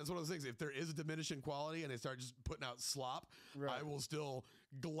again, it's one of those things. If there is a diminishing quality and they start just putting out slop, Right. I will still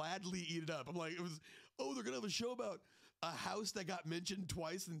gladly eat it up. I'm like, they're gonna have a show about a house that got mentioned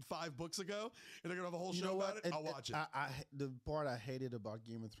twice in 5 books ago, and they're gonna have a whole show about it. I'll watch it. The part I hated about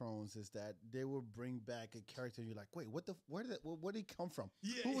Game of Thrones is that they will bring back a character, and you're like, wait, where did he come from?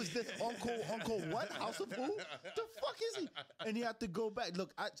 Yeah, Who is this? Uncle what? House of who? The fuck is he? And you have to go back.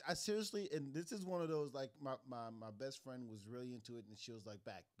 Look, I seriously, and this is one of those, like, my best friend was really into it, and she was like,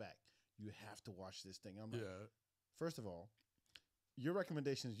 back, you have to watch this thing. I'm like, first of all, your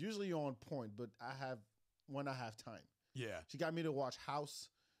recommendations usually on point, but I have time. Yeah. She got me to watch House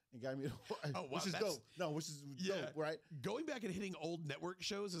and got me to watch, Oh, wow, which is dope. No, which is dope, right? Going back and hitting old network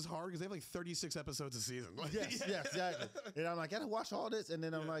shows is hard because they have like 36 episodes a season. Yes, exactly. And I'm like, I gotta watch all this. And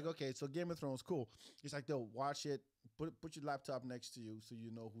then I'm like, okay, so Game of Thrones, cool. It's like, they'll watch it, put your laptop next to you so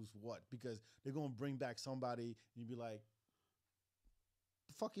you know who's what. Because they're gonna bring back somebody and you'd be like,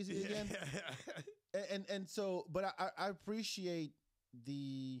 the fuck is he again? And so, but I appreciate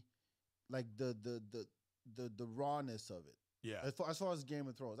the rawness of it. Yeah. As far as Game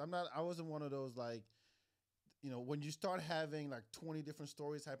of Thrones, I wasn't one of those, like, when you start having like 20 different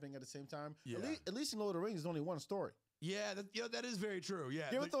stories happening at the same time. Yeah. At least in Lord of the Rings, there's only one story. Yeah, that is very true. Yeah.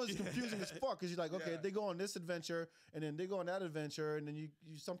 Game of Thrones is confusing as fuck because you're like, okay, they go on this adventure and then they go on that adventure and then you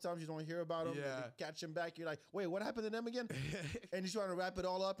sometimes you don't hear about them. Yeah. And they catch them back. You're like, wait, what happened to them again? And you're trying to wrap it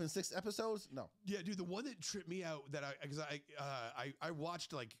all up in 6 episodes? No. Yeah, dude, the one that tripped me out that I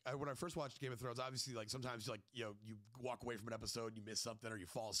watched, like, when I first watched Game of Thrones, obviously, like, sometimes you walk away from an episode, you miss something, or you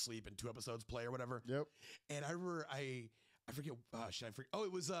fall asleep and 2 episodes play or whatever. Yep. And I remember I forget. Oh,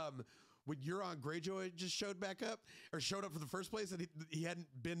 it was when Euron Greyjoy just showed back up or showed up for the first place, and he hadn't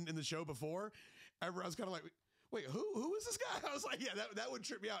been in the show before. I was kind of like, wait, who is this guy? I was like, yeah, that would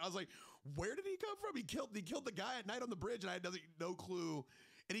trip me out. I was like, where did he come from? He killed the guy at night on the bridge, and I had no clue.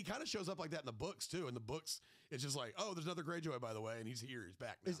 And he kind of shows up like that in the books too. In the books, it's just like, oh, there's another Greyjoy, by the way, and he's here. He's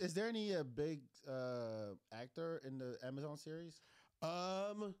back now. Is there any big actor in the Amazon series?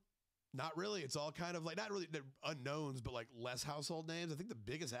 Not really. It's all kind of like, not really, they're unknowns, but like less household names. I think the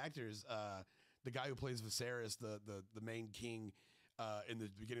biggest actor is the guy who plays Viserys, the main king in the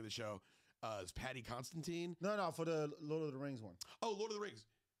beginning of the show, is Paddy Constantine. No, for the Lord of the Rings one. Oh, Lord of the Rings.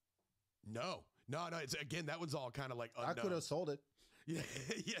 No. It's, again, that one's all kind of like unknown. I could have sold it. Yeah.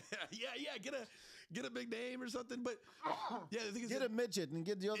 Get a big name or something. But yeah, the thing is, get a midget and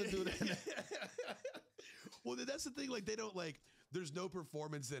get the other dude in there. Well, that's the thing. Like, they don't, like, there's no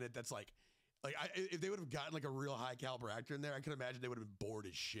performance in it that's like if they would have gotten like a real high caliber actor in there, I could imagine they would have been bored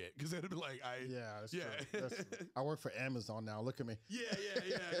as shit because they'd have been like, True. That's true. I work for Amazon now. Look at me. Yeah,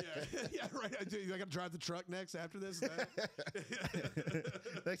 right. I got to drive the truck next after this.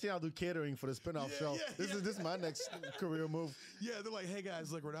 Next thing I'll do catering for the spinoff show. This is my next career move. Yeah, they're like, hey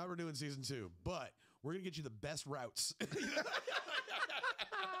guys, look, we're not renewing season 2, but we're gonna get you the best routes.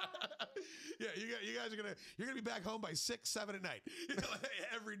 Yeah, you guys you're gonna be back home by 6, 7 at night,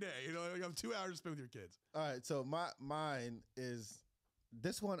 every day. You have 2 hours to spend with your kids. All right, so mine is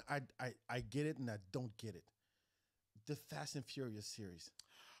this one. I get it and I don't get it. The Fast and Furious series.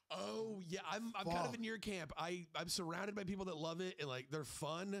 Oh yeah, I'm kind of in your camp. I'm surrounded by people that love it and like they're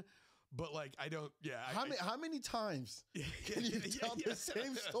fun, but like I don't. Yeah. How many times can you tell the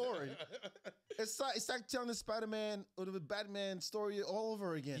same story? It's like telling the Spider-Man or the Batman story all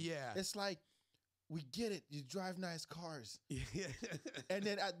over again. Yeah. It's like, we get it. You drive nice cars. Yeah. And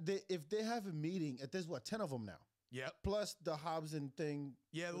then if they have a meeting, there's 10 of them now. Yep. Plus the Hobson thing.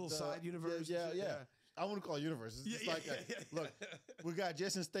 Yeah, the little side universe. Yeah. I want to call it universe. It's just look, we got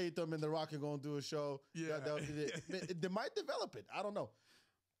Jason Statham and The Rock are going to do a show. Yeah. They might develop it. I don't know.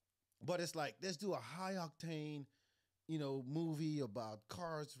 But it's like, let's do a high octane, movie about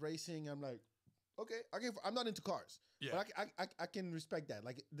cars racing. I'm like, okay, I'm not into cars. Yeah. But I can respect that.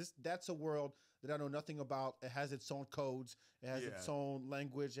 Like that's a world that I know nothing about. It has its own codes. It has its own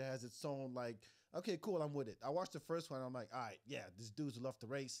language. It has its own okay, cool, I'm with it. I watched the first one. I'm like, all right, yeah, these dudes love to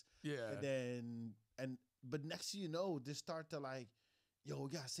race. Yeah. But next thing you know, they start to like, yo,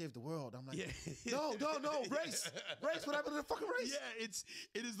 we gotta save the world. I'm like, yeah. no, race. What happened to the fucking race? Yeah,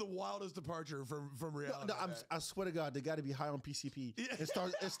 it is the wildest departure from reality. No, I swear to God, they got to be high on PCP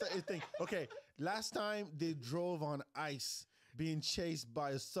and think. Okay, last time they drove on ice, being chased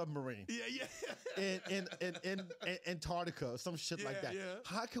by a submarine. Yeah. in Antarctica, or some shit like that. Yeah.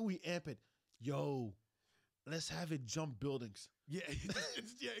 How can we amp it? Yo, let's have it jump buildings. Yeah,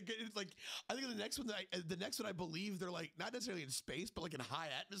 it's like I think the next one I believe they're like not necessarily in space, but like in high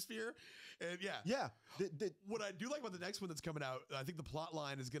atmosphere, and what I do like about the next one that's coming out, I think the plot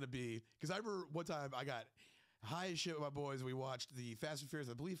line is going to be because I remember one time I got high as shit with my boys. We watched the Fast and Furious,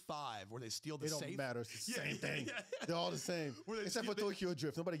 I believe 5, where they steal the It safe. don't matter. It's the Yeah, same thing. yeah. They're all the same. Except for Tokyo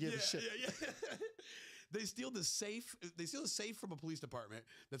Drift. Nobody gives a shit. Yeah. They steal the safe. They steal a safe from a police department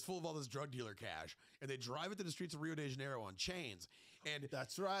that's full of all this drug dealer cash, and they drive it to the streets of Rio de Janeiro on chains. And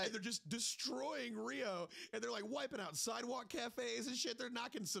That's right. And they're just destroying Rio, and they're like wiping out sidewalk cafes and shit. They're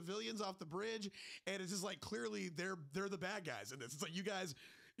knocking civilians off the bridge, and it's just like clearly they're the bad guys in this. It's like you guys.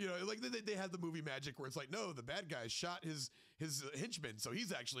 You know, like they had the movie magic where it's like, no, the bad guy shot his henchman, so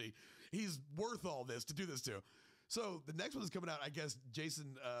he's worth all this to do this to. So the next one is coming out. I guess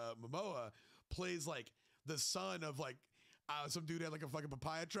Jason Momoa plays like the son of like some dude had like a fucking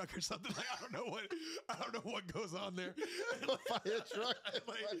papaya truck or something. Like I don't know what goes on there. Papaya truck.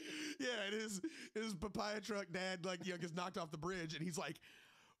 Like, yeah, and his papaya truck dad like gets knocked off the bridge, and he's like,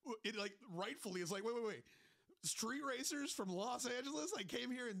 it like rightfully is like wait. Street racers from Los Angeles like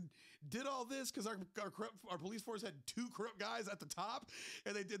came here and did all this because our police force had 2 corrupt guys at the top,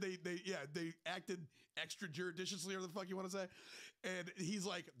 and they acted extrajudiciously, or the fuck you want to say. And he's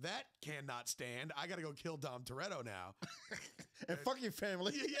like, that cannot stand. I gotta go kill Dom Toretto now. And fuck your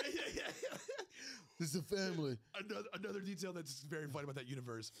family. Yeah. This is a family. Another detail that's very funny about that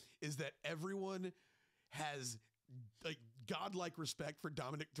universe is that everyone has like godlike respect for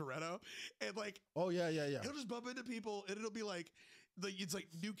Dominic Toretto, and like, oh yeah, he'll just bump into people, and it'll be like it's like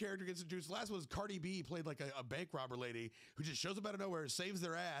new character gets introduced. The last one was Cardi B played like a bank robber lady who just shows up out of nowhere, saves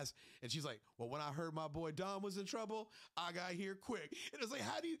their ass, and she's like, well, when I heard my boy Dom was in trouble, I got here quick. And it's like,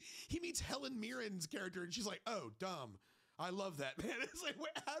 he meets Helen Mirren's character, and she's like, oh, Dom, I love that, man. It's like,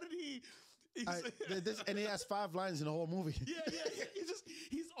 wait, how did he? And he has 5 lines in the whole movie. Yeah.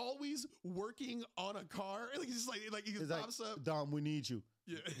 He's always working on a car. Like he's just like he just pops up. Dom, we need you.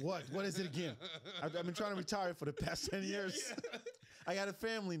 Yeah. What is it again? I've been trying to retire for the past 10 years. Yeah. I got a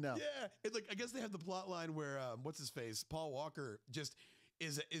family now. Yeah. And like I guess they have the plot line where what's his face? Paul Walker just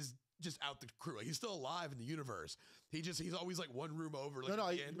is just out the crew. Like, he's still alive in the universe. He's always like one room over. Like,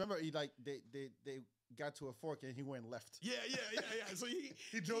 no. Remember, he like they got to a fork and he went left. Yeah. So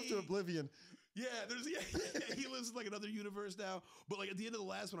he drove to oblivion. Yeah, he lives in like another universe now. But like at the end of the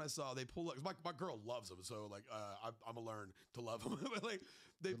last one I saw, they pull up. My girl loves him, so like I'm gonna learn to love him. But like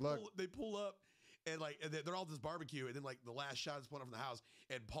they pull up. And like they're all at this barbecue, and then like the last shot is put up from the house,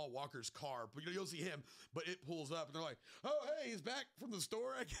 and Paul Walker's car. But you'll see him, but it pulls up, and they're like, "Oh, hey, he's back from the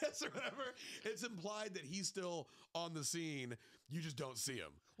store, I guess, or whatever." It's implied that he's still on the scene. You just don't see him.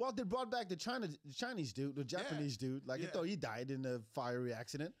 Well, they brought back the Chinese dude, the Japanese dude. Like I thought he died in a fiery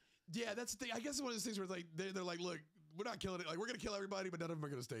accident. Yeah, that's the thing. I guess it's one of those things where it's like they're like, "Look, we're not killing it. Like we're gonna kill everybody, but none of them are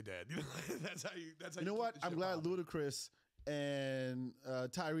gonna stay dead." You know, that's how you. You know what? I'm glad Ludacris and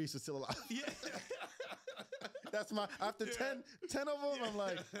Tyrese are still alive. Yeah. That's my, after 10 of them, I'm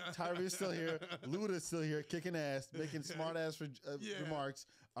like, Tyree's still here, Luda's still here, kicking ass, making smart ass remarks.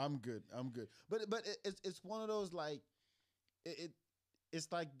 I'm good. But it's one of those like, it's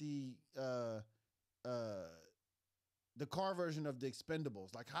like the car version of the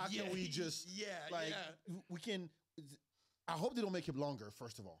Expendables. Like, how can we just we can? I hope they don't make it longer.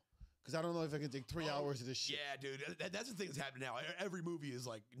 First of all. Because I don't know if I can take 3 hours of this shit. Yeah, dude. That's the thing that's happening now. Every movie is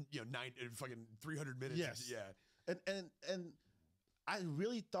like, 300 minutes. Yes. Yeah. And I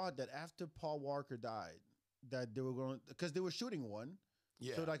really thought that after Paul Walker died, that they were going to, because they were shooting one.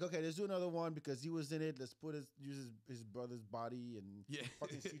 Yeah. So like, okay, let's do another one because he was in it. Let's use his brother's body and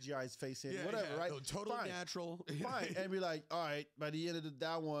fucking CGI his face in, whatever, right? No, totally natural. Fine. And we're like, all right, by the end of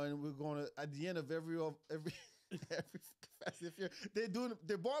that one, we're going to, at the end of every Fast and Furious,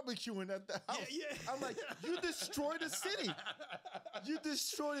 they're barbecuing at the house. Yeah. I'm like, you destroyed a city. You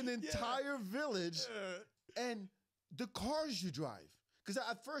destroyed an entire village and the cars you drive. Because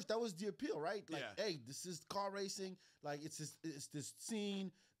at first that was the appeal, right? Like, hey, this is car racing. Like it's this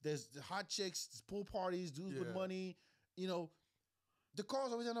scene. There's the hot chicks, there's pool parties, dudes with money. You know, the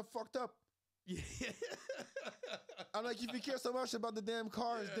cars always end up fucked up. Yeah. I'm like, if you care so much about the damn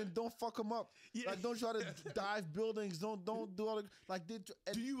cars, then don't fuck them up. Yeah. Like, don't try to dive buildings. Don't do all the like. Do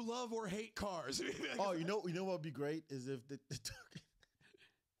you love or hate cars? Oh, you know what would be great is if they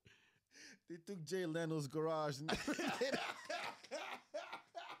took Jay Leno's garage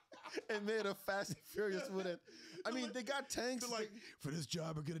and made a Fast and Furious with it. I mean, they got tanks. Like, for this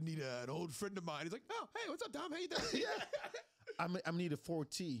job, we're gonna need an old friend of mine. He's like, oh, hey, what's up, Dom? How you doing? Yeah. I'm gonna need a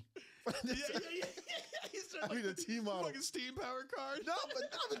 4T. I need a T model. Like a steam powered car. No,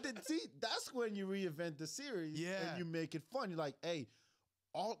 but see, that's when you reinvent the series and you make it fun. You're like, hey,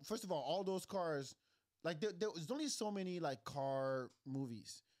 first of all those cars, like there was only so many like car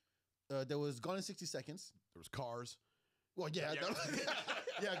movies. There was Gone in 60 Seconds. There was Cars. Well, yeah, Yeah.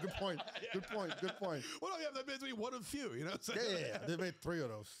 yeah. Good point. Good point. Good point. Well, yeah, that means we one of few. You know. So. Yeah. They made 3 of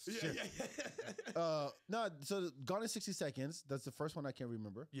those. Yeah, Shit. yeah. No. So Gone in 60 Seconds. That's the first one I can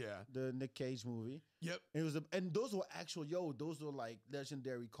remember. Yeah. The Nick Cage movie. Yep. It was, and those were actual. Those were like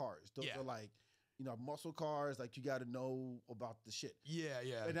legendary cars. Those Yeah. were like, muscle cars. Like you got to know about the shit. Yeah,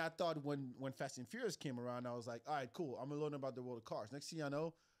 yeah. And I thought when Fast and Furious came around, I was like, all right, cool. I'm gonna learn about the world of cars. Next thing I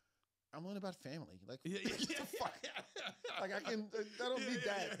know, I'm learning about family. Like, Yeah, yeah, what the fuck? Like I don't need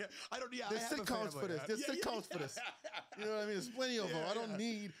that. Yeah. I don't need. There's I have a sitcoms for family. this. There's sitcoms for this. You know what I mean? There's plenty of them. I don't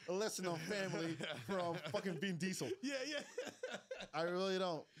need a lesson on family from fucking Vin Diesel. Yeah, yeah. I really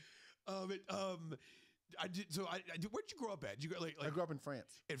don't. I did. So I did, where'd you grow up at? Did you go like I grew up in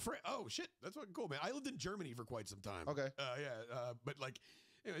France. in France? Oh shit, that's fucking cool, man. I lived in Germany for quite some time. Okay. Yeah. But like,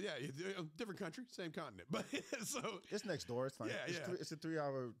 different country, same continent. But so It's next door. It's fine. Yeah, yeah. It's a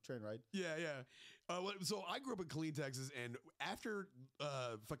 3-hour train ride. yeah, yeah. So I grew up in Killeen, Texas, and after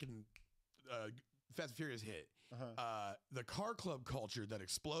fucking Fast and Furious hit. The car club culture that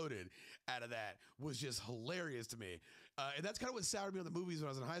exploded out of that was just hilarious to me, and that's kind of what soured me on the movies when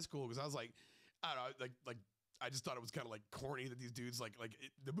I was in high school because I was like, I don't know, like I just thought it was kind of like corny that these dudes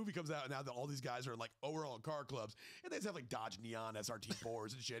the movie comes out and now that all these guys are like overall car clubs and they just have like Dodge Neon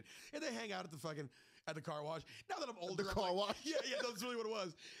SRT4s and shit and they hang out at the car wash. Now that I'm older, wash. Yeah, that's really what it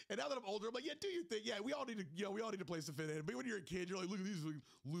was. And now that I'm older, I'm like, yeah, do your thing. Yeah, we all need a place to fit in. But when you're a kid, you're like, look at these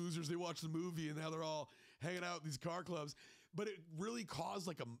losers. They watch the movie and now they're all hanging out at these car clubs. But it really caused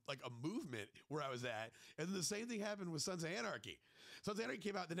like a movement where I was at. And then the same thing happened with Sons of Anarchy. Sons of Anarchy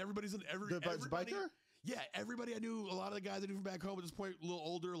came out, then everybody's in everybody. Biker? Yeah, everybody I knew, a lot of the guys I knew from back home at this point, a little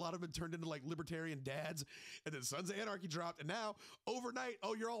older, a lot of them had turned into like libertarian dads. And then Sons of Anarchy dropped, and now overnight,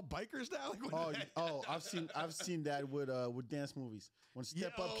 you're all bikers now. Like, I've seen that with dance movies. When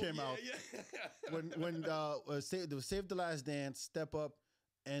Step Up came out, when Save the Last Dance, Step Up,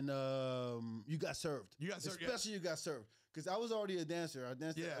 and You Got Served. Especially You Got Served, because I was already a dancer. I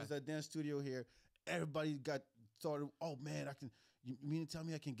was at a dance studio here. Everybody got started. Oh man, I can. You mean to tell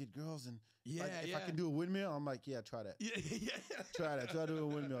me I can get girls and if I can do a windmill? I'm like, yeah, try that. Yeah. Try that. Try to do a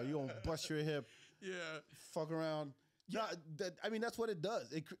windmill. You gonna bust your hip. Yeah. Fuck around. Yeah. No, that's what it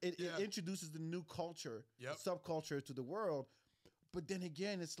does. It introduces the new culture, subculture to the world. But then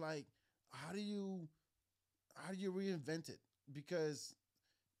again, it's like, how do you reinvent it? Because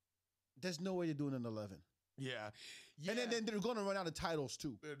there's no way to do it in 11. Yeah. And then they're going to run out of titles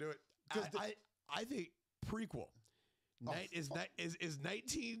too. They'll do it. I think prequel. Is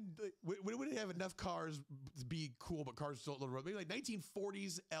 19? Would it have enough cars to be cool, but cars still on the road? Maybe like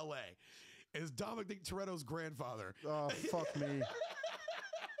 1940s LA. Is Dominic Toretto's grandfather? Oh, fuck me.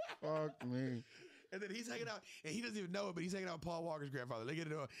 Fuck me. And then he's hanging out, and he doesn't even know it, but he's hanging out with Paul Walker's grandfather. They get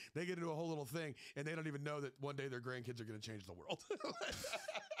into a whole little thing, and they don't even know that one day their grandkids are going to change the world.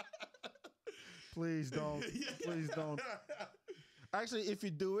 Please don't. Please don't. Actually, if you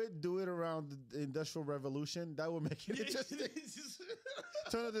do it around the Industrial Revolution. That would make it interesting.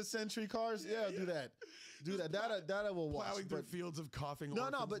 Turn of the century cars. Yeah, do that. Do that. That I will watch. Plowing through fields of coughing. No,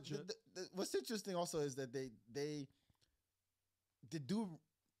 but what's interesting also is that they do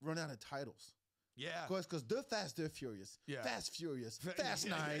run out of titles. Yeah. Because they're Fast, they're Furious. Yeah. Fast Furious. Fast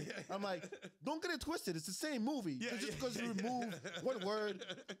 9. I'm like, don't get it twisted. It's the same movie. Yeah, Just because you remove one word,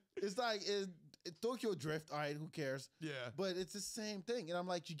 it's like Tokyo Drift. All right, who cares? Yeah. But it's the same thing. And I'm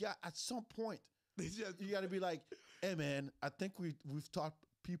like, you got at some point, you got to be like, hey man, I think we've taught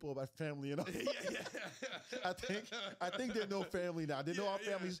people about family enough. I think they know family now. They know our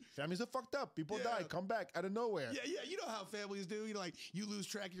families are fucked up. People die, come back out of nowhere. Yeah. You know how families do. You know, like you lose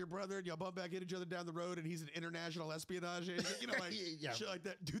track of your brother and y'all bump back into each other down the road, and he's an international espionage agent. You know, like shit like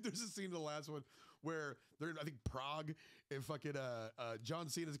that. Dude, there's a scene in the last one where they're in, I think, Prague, and fucking John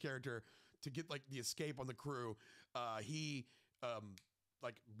Cena's character, to get like the escape on the crew, he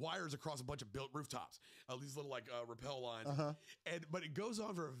like wires across a bunch of built rooftops, these little like rappel lines, but it goes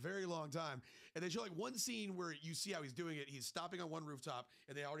on for a very long time. And they show like one scene where you see how he's doing it. He's stopping on one rooftop,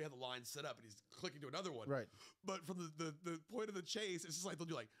 and they already have the line set up, and he's clicking to another one. Right. But from the point of the chase, it's just like they'll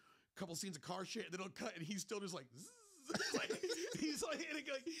do like a couple scenes of car shit, and then it'll cut, and he's still just like. He's like,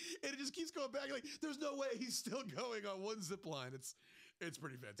 and it just keeps going back. Like, there's no way he's still going on one zip line. It's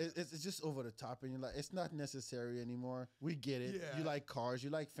pretty fantastic. It's just over the top, and you're like, it's not necessary anymore. We get it. Yeah. You like cars, you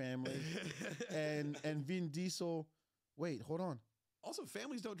like family, and Vin Diesel. Wait, hold on. Also,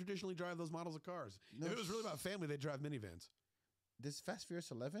 families don't traditionally drive those models of cars. No. If it was really about family, they'd drive minivans. This Fast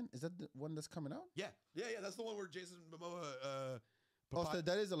Furious 11, is that the one that's coming out? Yeah. That's the one where Jason Momoa Oh, so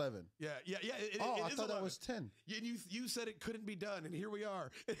that is 11. Yeah. I is thought 11. that was 10. Yeah, and you said it couldn't be done, and here we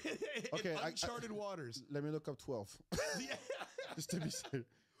are. Okay, in uncharted waters. Let me look up 12. Yeah. Just to be safe.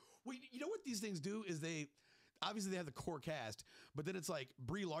 Well, you know what these things do is they obviously they have the core cast, but then it's like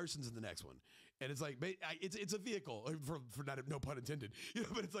Brie Larson's in the next one, and it's like it's a vehicle for not no pun intended,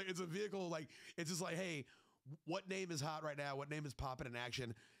 but it's like it's a vehicle like it's just like, hey, what name is hot right now? What name is popping in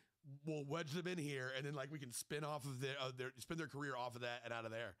action? We'll wedge them in here, and then like we can spin off of spin their career off of that and out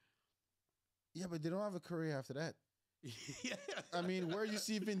of there. Yeah, but they don't have a career after that. Yeah, I mean, where you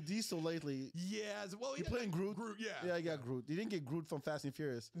see Vin Diesel lately? Yeah, well, He playing Groot. Yeah, he got Groot. He didn't get Groot from Fast and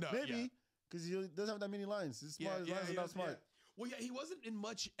Furious. No, maybe because he doesn't have that many lines. His lines are not smart. Yeah. Well, yeah, he wasn't in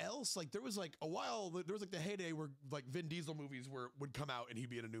much else. Like there was like a while, there was like the heyday where like Vin Diesel movies would come out and he'd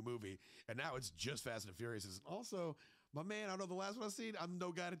be in a new movie, and now it's just Fast and Furious. And also, my man, I don't know the last one I've seen. I'm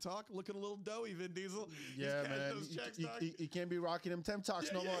no guy to talk. Looking a little doughy, Vin Diesel. Yeah, man. You can't be rocking them temp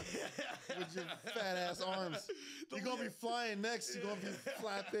talks no more with your fat ass arms. You're gonna be flying next. You're gonna be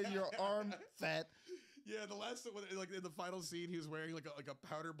flapping your arm fat. Yeah, the last one, like in the final scene, he was wearing like a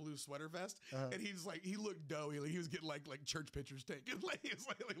powder blue sweater vest, and he looked doughy. Like he was getting like church pictures taken. Like he was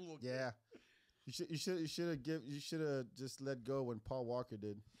like a little yeah. You should have just let go when Paul Walker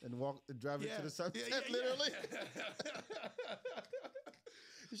did and drive it to the sunset. Literally,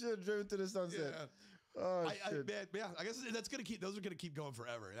 you should have driven to the sunset. Yeah. Oh shit! Man, I guess that's gonna keep. Those are gonna keep going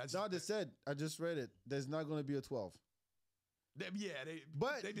forever. That's no, they said. I just read it. There's not going to be a 12. They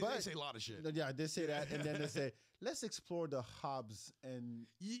say a lot of shit. Yeah, they say that, and then they say, let's explore the Hobbs and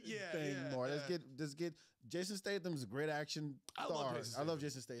thing more. Let's get Jason Statham's a great action star. I love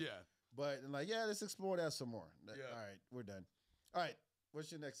Jason Statham. Yeah. But let's explore that some more. Yeah. All right, we're done. All right,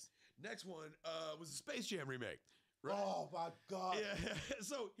 what's your next? Next one was the Space Jam remake. Right? Oh my God! Yeah.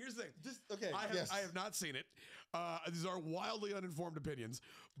 So here's the thing. I have not seen it. These are wildly uninformed opinions,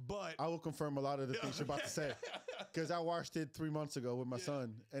 but I will confirm a lot of the things you're about to say because I watched it 3 months ago with my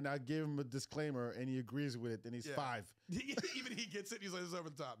son, and I gave him a disclaimer, and he agrees with it, and he's 5. Even he gets it. He's like, "This is over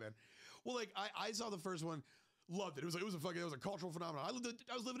the top, man." Well, like I saw the first one. Loved it. It was a cultural phenomenon. I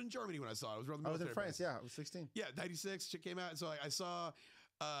was living in Germany when I saw it. I was in France. Yeah, I was 16. Yeah, 96. Shit came out, and so I saw.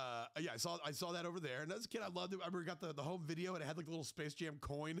 I saw that over there, and as a kid, I loved it. I remember got the home video, and it had like the little Space Jam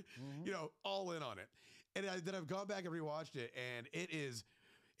coin, all in on it. And then I've gone back and rewatched it, and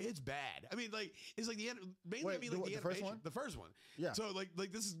it's bad. I mean, like it's like the animation. First one? The first one. Yeah. So like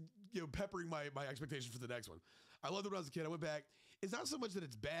this is peppering my expectations for the next one. I loved it when I was a kid. I went back. It's not so much that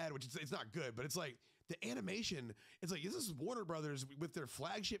it's bad, which it's not good, but it's like the animation. It's like this is Warner Brothers with their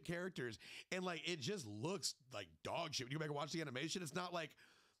flagship characters, and like it just looks like dog shit. When you go back and watch the animation, it's not like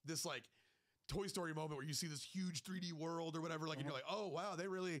this like Toy Story moment where you see this huge 3D world or whatever. Like and you're like, oh wow, they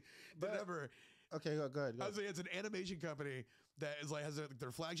really did ever. Okay, go ahead. I was saying it's an animation company that is like has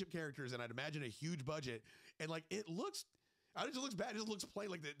their flagship characters, and I'd imagine a huge budget, and like it looks. It just looks bad. It just looks plain.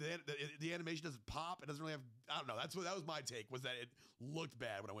 Like the animation doesn't pop. It doesn't really have. I don't know. That was my take. Was that it looked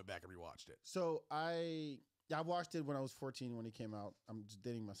bad when I went back and rewatched it. So I watched it when I was 14 when it came out. I'm just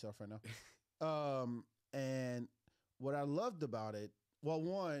dating myself right now. And what I loved about it, well,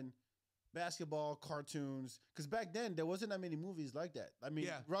 one, basketball, cartoons, because back then there wasn't that many movies like that. I mean,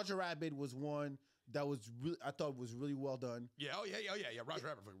 Roger Rabbit was one that was really, I thought was really well done. Yeah. Oh yeah. Roger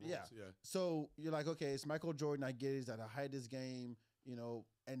Rabbit. Yeah. So you're like, okay, it's Michael Jordan. I get it. He's at the height of his game,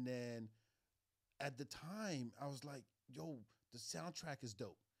 and then at the time I was like, yo, the soundtrack is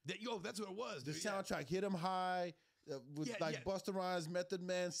dope. That's what it was. The soundtrack hit him high. With Busta Rhymes, Method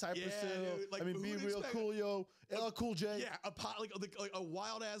Man, Cypress Hill. Be Real Coolio, LL Cool J. Yeah, like a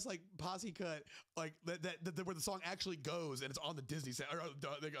wild ass like posse cut like that where the song actually goes and it's on the Disney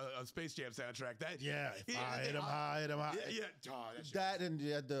Space Jam soundtrack. Hit him high. Yeah. That and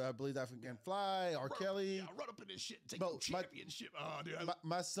I believe African Can Fly, R. Kelly. Yeah, run up in this shit, and take the championship. Oh, dude,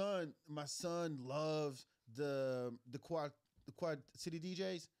 my son loves the Quad City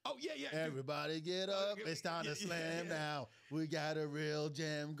DJs. Oh yeah. Everybody get up! It's time to slam now. We got a real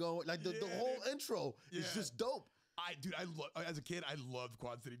jam going. Like the whole intro is just dope. As a kid, I loved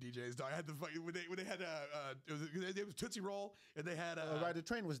Quad City DJs. I had the when they had it was Tootsie Roll, and they had Ride the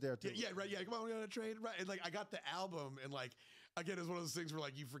Train was there too. Yeah, right. Yeah, come on, we're on a train, right? And like I got the album, and like again, it's one of those things where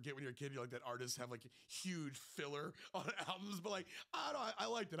like you forget when you're a kid, you're like that artists have like huge filler on albums, but like I don't know, I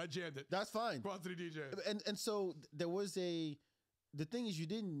liked it, I jammed it. That's fine. Quad City DJ, and so there was the thing is you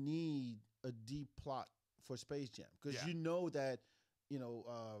didn't need a deep plot for Space Jam because you know that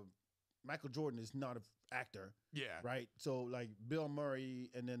Michael Jordan is not an actor. Yeah. Right. So like Bill Murray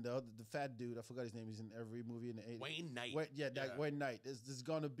and then the fat dude, I forgot his name. He's in every movie in the 80s. Wayne Knight. Wayne Knight. This is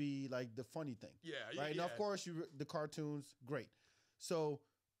gonna be like the funny thing. Yeah. Right. And of course the cartoons, great. So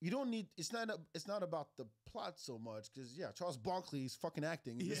you don't need. It's not about the plot so much because Charles Barkley's fucking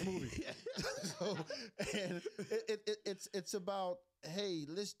acting in this movie. So and it's about, hey,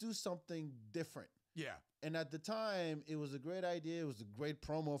 let's do something different. Yeah. And at the time, it was a great idea. It was a great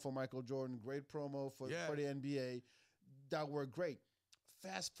promo for Michael Jordan, great promo for the NBA. That were great.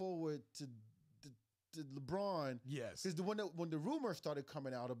 Fast forward to LeBron. Yes. Because when the rumors started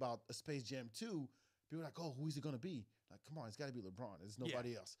coming out about a Space Jam 2, people were like, oh, who is it going to be? Like, come on, it's got to be LeBron. There's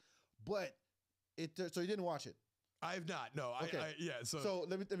nobody else. But so you didn't watch it? I have not. No. Okay. So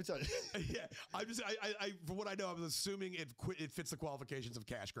let me tell you. Yeah. I'm just. I from what I know, I'm assuming it fits the qualifications of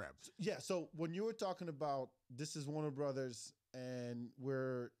cash grab. Yeah. So when you were talking about this is Warner Brothers and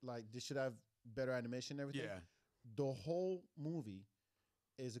we're like they should have better animation and everything. Yeah. The whole movie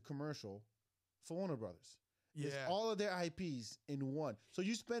is a commercial for Warner Brothers. Yeah. It's all of their IPs in one. So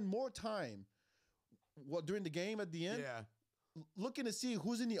you spend more time during the game at the end looking to see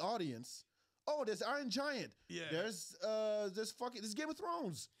who's in the audience. Oh, there's Iron Giant. Yeah. There's Game of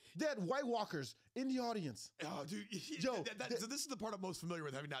Thrones. They had White Walkers in the audience. Oh, dude. Yo, so this is the part I'm most familiar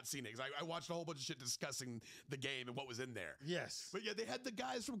with, having not seen it. Because I watched a whole bunch of shit discussing the game and what was in there. Yes. But yeah, they had the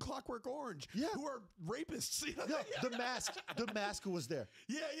guys from Clockwork Orange who are rapists. You know? No, the mask was there.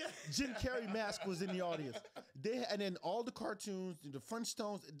 Yeah. Jim Carrey mask was in the audience. And then all the cartoons, the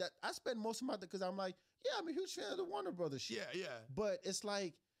Flintstones. That I spent most of my because I'm like, I'm a huge fan of the Warner Brothers shit. Yeah. But it's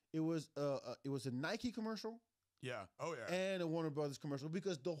like it was a Nike commercial. Yeah. Oh yeah. And a Warner Brothers commercial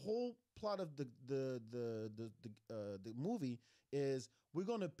because the whole plot of the movie is we're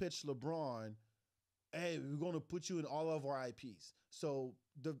gonna pitch LeBron. Hey, we're gonna put you in all of our IPs. So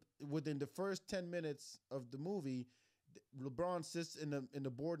within the first 10 minutes of the movie, LeBron sits in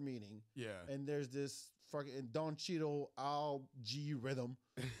the board meeting. Yeah. And there's this fucking Don Cheadle Al G rhythm.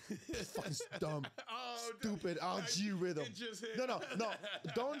 Fucking dumb. Stupid Al G rhythm. No.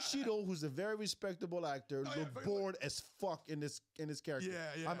 Don Cheadle, who's a very respectable actor, looked bored as fuck in this character.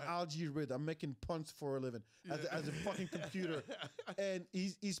 Yeah. I'm Al G rhythm. I'm making punts for a living as a fucking computer. And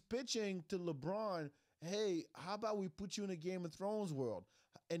he's pitching to LeBron, hey, how about we put you in a Game of Thrones world?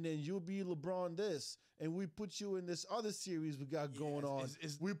 And then you'll be LeBron this. And we put you in this other series we got going on.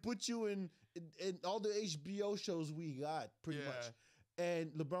 We put you in all the HBO shows we got, pretty much.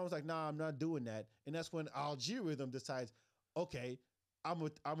 And LeBron was like, nah, I'm not doing that. And that's when Algorithm decides, okay, I'm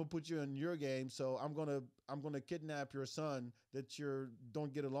gonna put you in your game, so I'm gonna kidnap your son that you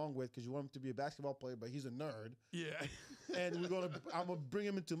don't get along with because you want him to be a basketball player, but he's a nerd. Yeah. And I'm gonna bring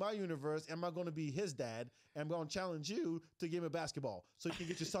him into my universe, and I'm gonna be his dad, and I'm gonna challenge you to give him a basketball so you can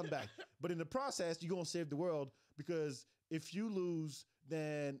get your son back. But in the process, you're gonna save the world because if you lose,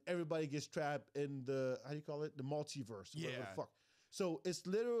 then everybody gets trapped in the the multiverse. Whatever the fuck. So it's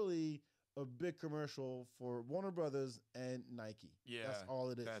literally a big commercial for Warner Brothers and Nike. Yeah, that's all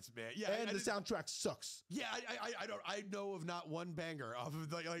it is. That's bad. Yeah, and the soundtrack sucks. Yeah, I know of not one banger off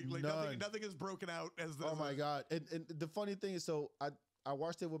of like nothing is broken out as the. Oh my god! And the funny thing is, so I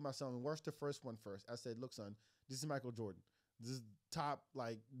watched it with my son. We watched the first one first. I said, look, son, this is Michael Jordan. This is top.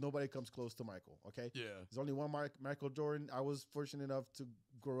 Like nobody comes close to Michael. Okay. Yeah. There's only one Michael Jordan. I was fortunate enough to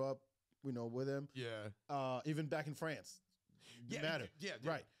grow up, with him. Yeah. Even back in France. Didn't matter. Yeah.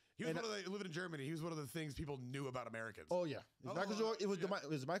 Right. He was living in Germany. He was one of the things people knew about Americans. Oh yeah, Michael Jordan. It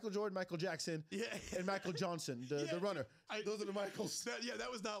was Michael Jordan, Michael Jackson, and Michael Johnson, the runner. Those are the Michaels.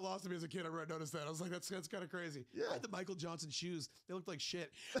 That was not lost to me as a kid. I noticed that. I was like, that's kind of crazy. Yeah. I had the Michael Johnson shoes. They looked like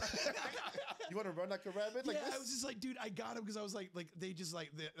shit. You want to run like a rabbit? Like this? I was just like, dude, I got them because I was like they just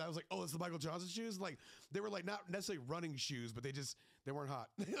like I was like, oh, it's the Michael Johnson shoes. Like they were like not necessarily running shoes, but they weren't hot.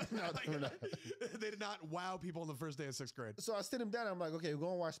 No, they were not. They did not wow people on the first day of 6th grade. So I sit him down. I'm like, okay, we're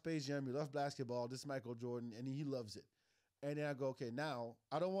going to watch Space Jam. You love basketball. This is Michael Jordan, and he loves it. And then I go, okay, now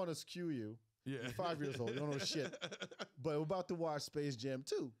I don't want to skew you. Yeah. You're 5 years old. You don't know shit. But we're about to watch Space Jam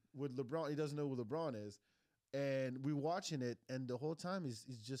 2 with LeBron. He doesn't know who LeBron is. And we're watching it, and the whole time he's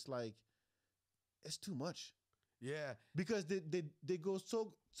just like, it's too much. Yeah. Because they go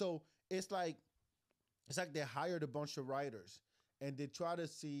so it's like they hired a bunch of writers and they try to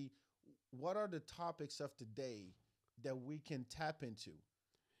see what are the topics of today that we can tap into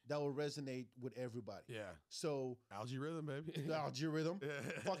that will resonate with everybody. Yeah. So Algae Rhythm, baby. The Algae Rhythm.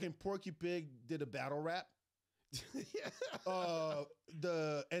 Fucking Porky Pig did a battle rap. Yeah.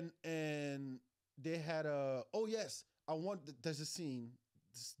 And they had there's a scene,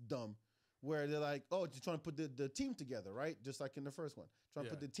 this is dumb, where they're like, oh, you're trying to put the team together, right? Just like in the first one. Trying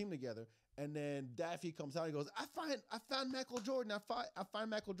to put the team together. And then Daffy comes out and goes, I found Michael Jordan. I find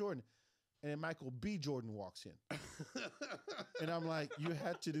Michael Jordan. and then Michael B. Jordan walks in. And I'm like, you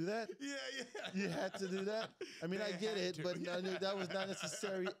had to do that? Yeah. You had to do that? I mean, I get it, but that was not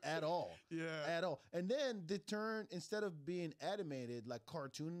necessary at all. Yeah. At all. And then they turn, instead of being animated, like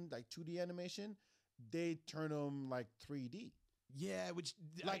cartoon, like 2D animation, they turn them like 3D. Yeah, which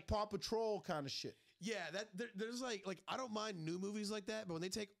like Paw Patrol kind of shit. Yeah, there's like I don't mind new movies like that, but when they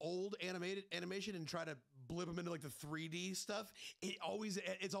take old animated animation and try to blip them into like the 3D stuff,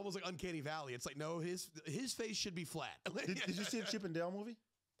 it's almost like Uncanny Valley. It's like, no, his face should be flat. Did you see the Chip and Dale movie?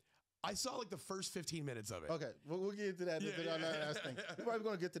 I saw like the first 15 minutes of it. Okay, we'll get into that. Last thing. We're probably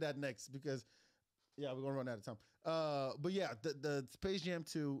going to get to that next because, we're going to run out of time. But yeah, the Space Jam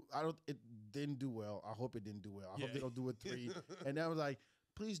 2, it didn't do well. I hope it didn't do well. I hope they don't do a 3. And I was like,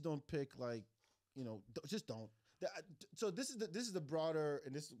 please don't pick like, just don't. So this is the broader,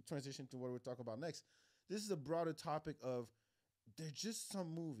 and this transition to what we're talking about next. This is a broader topic of there's just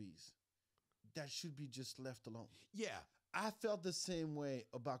some movies that should be just left alone. Yeah. I felt the same way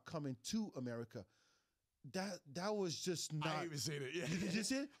about Coming to America. That was just not. I haven't seen it. Yeah. Did you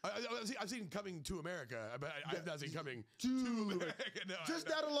see it? I've seen Coming to America, but I've not seen Coming to America. No, just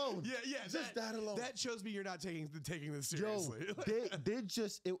that alone. Yeah. Just that alone. That shows me you're not taking this seriously. Yo, they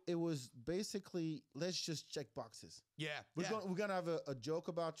just it was basically, let's just check boxes. Yeah. We're gonna have a joke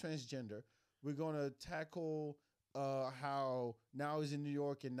about transgender. We're gonna tackle how now he's in New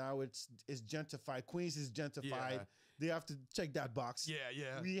York and now it's gentrified. Queens is gentrified. Yeah. They have to check that box.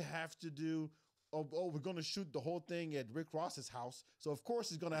 Yeah. We have to do. We're going to shoot the whole thing at Rick Ross's house. So, of course,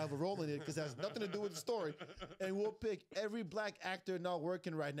 he's going to have a role in it because it has nothing to do with the story. And we'll pick every black actor not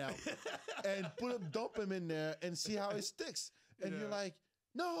working right now and dump him in there and see how it sticks. And you're like,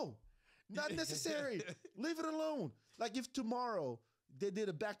 no, not necessary. Leave it alone. Like if tomorrow they did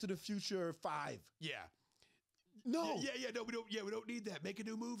a Back to the Future 5. Yeah. No. Yeah. No, we don't need that. Make a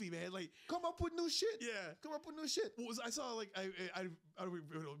new movie, man. Like, come up with new shit. Yeah. Come up with new shit. Well, I saw like I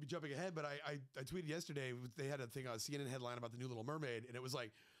don't be jumping ahead, but I tweeted yesterday. They had a thing on a CNN headline about the new Little Mermaid, and it was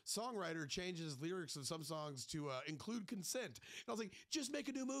like, songwriter changes lyrics of some songs to include consent. And I was like, just make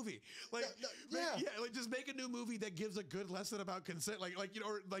a new movie. Like, like just make a new movie that gives a good lesson about consent. Like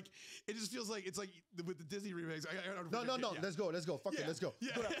or like it just feels like it's like with the Disney remakes. No. Let's go. Fuck it. Let's go.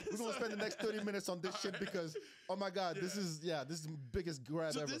 Yeah. We're gonna spend the next 30 minutes on this shit because oh my god, this is the biggest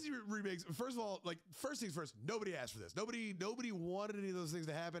grab ever. Disney remakes. First of all, like first things first, nobody asked for this. Nobody wanted any of those things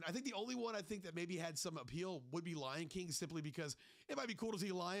to happen. I think the only one I think that maybe had some appeal would be Lion King, simply because it might be cool to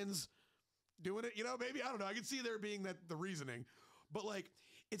see lions doing it. Maybe I don't know. I can see there being the reasoning, but like.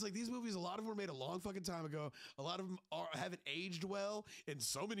 It's like these movies, a lot of them were made a long fucking time ago. A lot of them haven't aged well in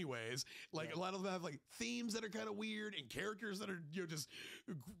so many ways. Like a lot of them have like themes that are kind of weird and characters that are just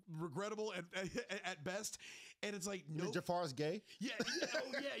regrettable at best. And it's like Jafar's gay. Yeah.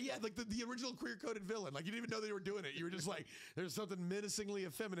 Like the original queer coded villain. Like you didn't even know they were doing it. You were just like, there's something menacingly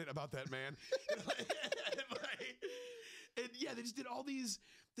effeminate about that man. And yeah, they just did all these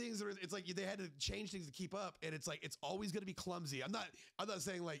things that it's like they had to change things to keep up, and it's like it's always going to be clumsy. I'm not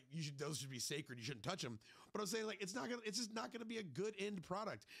saying like those should be sacred, you shouldn't touch them, but I'm saying like it's just not going to be a good end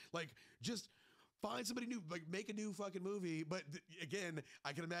product. Like just find somebody new, like make a new fucking movie. But again,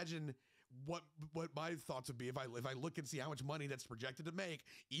 I can imagine what my thoughts would be if I look and see how much money that's projected to make,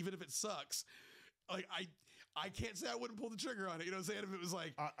 even if it sucks. Like I can't say I wouldn't pull the trigger on it. You know what I'm saying? If it was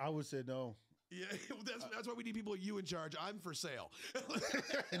like I would say no. Yeah, that's why we need people like you in charge. I'm for sale.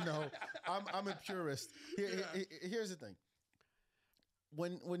 No, I'm a purist. Here's the thing.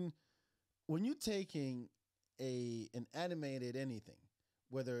 When you're taking an animated anything,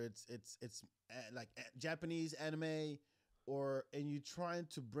 whether it's like Japanese anime and you're trying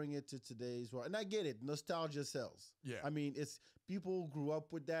to bring it to today's world, and I get it, nostalgia sells. Yeah, I mean it's people grew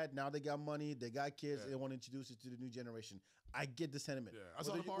up with that. Now they got money, they got kids, they want to introduce it to the new generation. I get the sentiment. Yeah, I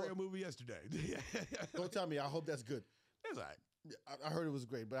saw the Mario movie yesterday. Don't tell me. I hope that's good. It's all right. I heard it was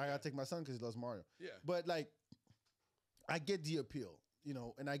great, but I gotta take my son because he loves Mario. Yeah. But like, I get the appeal,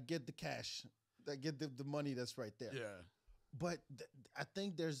 and I get the cash. I get the money that's right there. Yeah. But I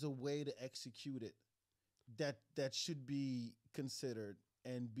think there's a way to execute it that should be considered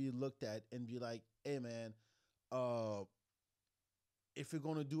and be looked at and be like, hey man, if you're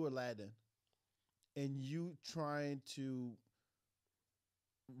gonna do Aladdin, and you trying to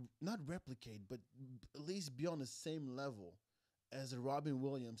not replicate, but at least be on the same level as a Robin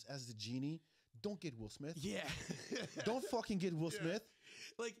Williams as the genie, don't get Will Smith. Yeah. Don't fucking get Will Smith.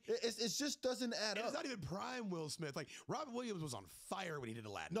 Like it just doesn't add up. It's not even prime Will Smith. Like Robin Williams was on fire when he did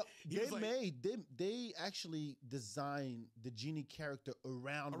Aladdin. No, they actually designed the genie character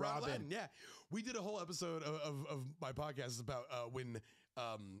around Robin. Aladdin, yeah. We did a whole episode of my podcast about when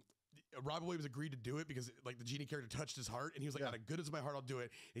Robin Williams agreed to do it because like the genie character touched his heart, and he was like, "Out of goodness of my heart, I'll do it."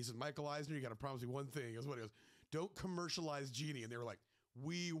 And he said, "Michael Eisner, you got to promise me one thing." He goes, "What?" He goes, "Don't commercialize genie." And they were like,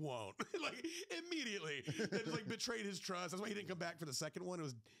 "We won't." Like immediately, they just like betrayed his trust. That's why he didn't come back for the second one. It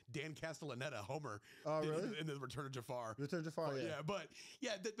was Dan Castellaneta, Homer, really? in the Return of Jafar. Return of Jafar, yeah. But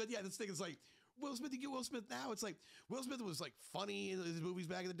this thing is like. Will Smith, you get Will Smith now. It's like Will Smith was like funny in his movies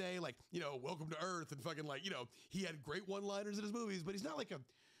back in the day, like Welcome to Earth and fucking like he had great one-liners in his movies, but he's not like a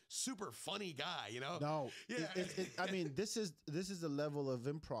super funny guy, No, yeah. I mean, this is the level of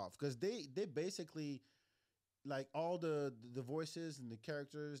improv because they basically like all the voices and the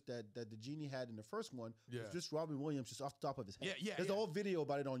characters that the genie had in the first one was just Robin Williams just off the top of his head. There's a whole video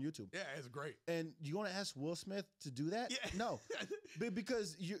about it on YouTube. Yeah, it's great. And you want to ask Will Smith to do that? Yeah. No,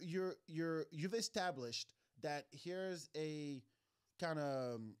 because you've established that here's a kind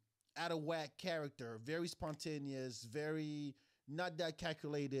of out of whack character, very spontaneous, very not that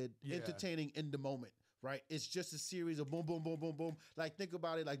calculated, entertaining in the moment. Right, it's just a series of boom, boom, boom, boom, boom. Like think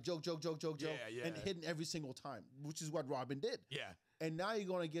about it, like joke, and hitting every single time, which is what Robin did. Yeah, and now you're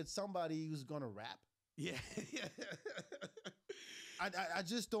gonna get somebody who's gonna rap. Yeah, I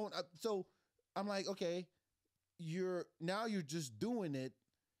just don't. So I'm like, okay, you're just doing it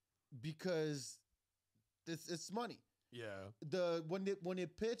because it's money. Yeah. When they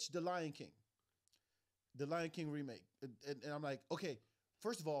pitched the Lion King remake, and I'm like, okay,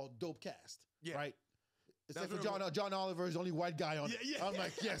 first of all, dope cast, right? Except for John Oliver is the only white guy on it. Yeah. I'm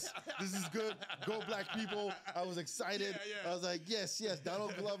like, yes, this is good. Go black people. I was excited. I was like, yes.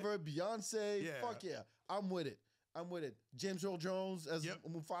 Donald Glover, Beyonce. Fuck yeah. I'm with it. James Earl Jones as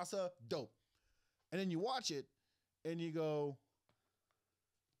Mufasa. Dope. And then you watch it and you go,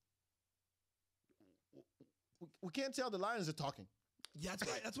 we can't tell the lions are talking. Yeah,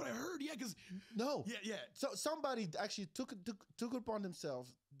 that's what I heard. Yeah, because no. Yeah. So somebody actually took it upon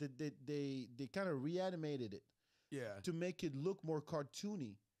themselves. They kind of reanimated it. Yeah. To make it look more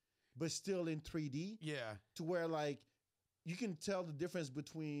cartoony, but still in 3D. Yeah. To where like you can tell the difference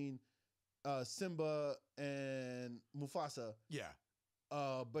between Simba and Mufasa. Yeah.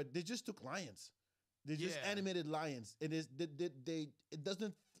 But they just took lions. They just animated lions, and it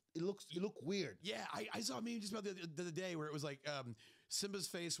doesn't. It look weird. Yeah, I saw a meme just about the other day where it was like Simba's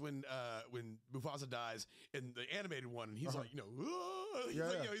face when Mufasa dies in the animated one, and he's like,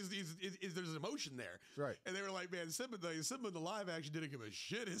 there's an emotion there, right? And they were like, man, Simba in the live action didn't give a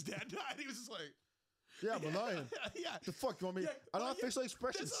shit. His dad died. He was just like, yeah, I'm a lion. Yeah, the fuck you want me? I don't have facial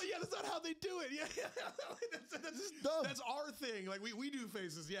expressions. That's not how they do it. Yeah. That's dumb. That's our thing. Like we do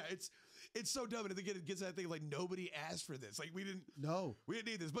faces. Yeah, it's so dumb, and it gets that thing like nobody asked for this. Like we didn't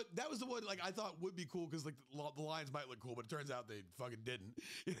need this, but that was the one like I thought would be cool because like the lions might look cool, but it turns out they fucking didn't.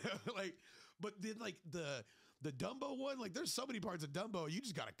 Like, but then like the Dumbo one, like there's so many parts of Dumbo you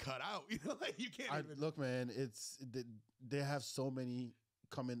just gotta cut out. Like you can't look, man. They have so many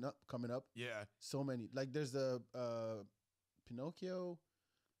coming up. Yeah, so many. Like there's the Pinocchio.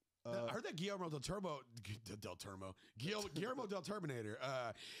 I heard that Guillermo del Terminator. Guillermo del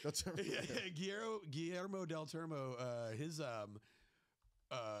Toro.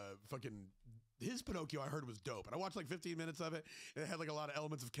 His Pinocchio I heard was dope, and I watched like 15 minutes of it. And it had like a lot of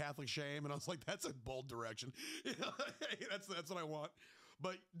elements of Catholic shame, and I was like, that's a bold direction. That's what I want.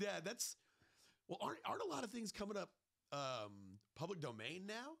 But yeah, aren't a lot of things coming up public domain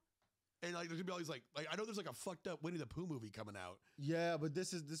now? And like there's gonna be all these like I know there's like a fucked up Winnie the Pooh movie coming out. Yeah, but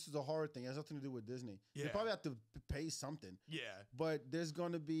this is a horror thing. It has nothing to do with Disney. Yeah. They probably have to pay something. Yeah. But there's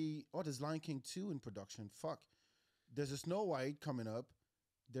gonna be there's Lion King 2 in production. Fuck. There's a Snow White coming up.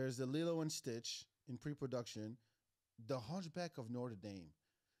 There's a Lilo and Stitch in pre-production. The Hunchback of Notre Dame.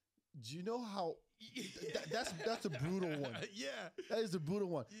 Do you know how that's a brutal one? Yeah. That is a brutal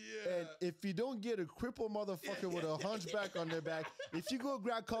one. Yeah. And if you don't get a crippled motherfucker with a hunchback on their back, if you go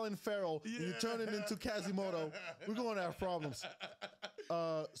grab Colin Farrell and you turn it into Quasimodo, we're going to have problems.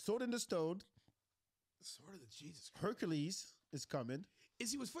 Sword in the Stone. Sword of the Jesus Christ. Hercules is coming.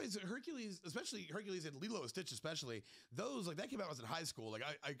 See, what's funny is Hercules, especially Hercules and Lilo and Stitch, especially those like that came out when I was in high school. Like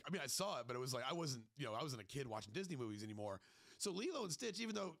I mean I saw it, but it was like I wasn't a kid watching Disney movies anymore. So Lilo and Stitch,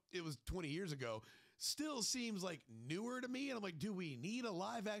 even though it was 20 years ago, still seems like newer to me. And I'm like, do we need a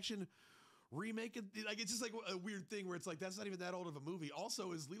live action remake? Like it's just like a weird thing where it's like that's not even that old of a movie.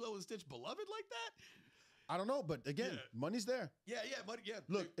 Also, is Lilo and Stitch beloved like that? I don't know, but again, money's there. Yeah, money. Yeah.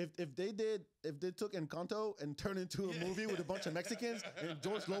 Look, if they took Encanto and turned into a movie with a bunch of Mexicans and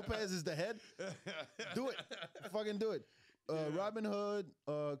George Lopez is the head, do it. Fucking do it. Robin Hood,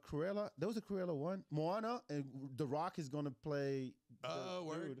 Cruella. There was a Cruella one. Moana and The Rock is gonna play.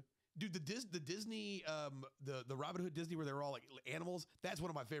 Word. Dude, the Disney, the Robin Hood Disney where they were all like animals. That's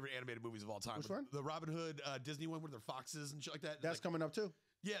one of my favorite animated movies of all time. Which one? The Robin Hood Disney one where they're foxes and shit like that. That's like, coming up too.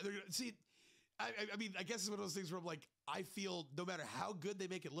 yeah. See, I mean, I guess it's one of those things where I'm like, I feel no matter how good they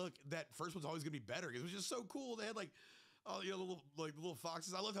make it look, that first one's always gonna be better because it was just so cool. They had like, oh, you know, little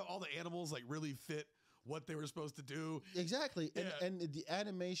foxes. I love how all the animals like really fit what they were supposed to do. Exactly, Yeah. and the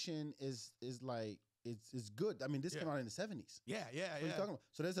animation is like it's good. I mean, this came out in the 70s. Yeah, What are you talking about?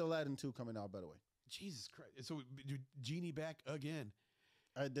 So there's Aladdin 2 coming out, by the way. Jesus Christ! So Genie back again.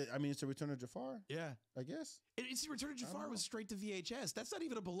 I mean, it's a Return of Jafar, Yeah. I guess. It's Return of Jafar was straight to VHS. That's not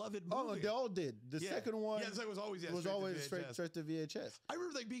even a beloved movie. Oh, they all did. The second one Yeah, so it was always, straight to VHS. I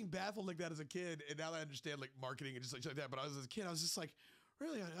remember like being baffled like that as a kid, and now I understand like marketing and just like that. But I was as a kid, I was just like,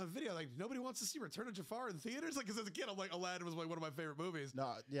 really on a video, like nobody wants to see Return of Jafar in theaters. Like, because as a kid, I'm like Aladdin was like one of my favorite movies.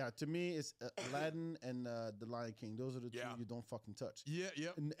 No, yeah, to me, it's Aladdin and The Lion King. Those are the two you don't fucking touch. Yeah,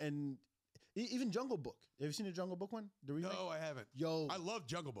 yep. And even Jungle Book. Have you seen the Jungle Book one? The remake? No, I haven't. Yo, I love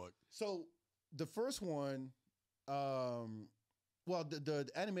Jungle Book. So the first one, well, the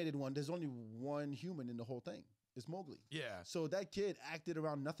animated one, there's only one human in the whole thing. It's Mowgli. Yeah. So that kid acted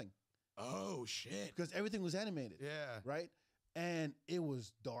around nothing Oh shit. because everything was animated. Yeah. Right? And it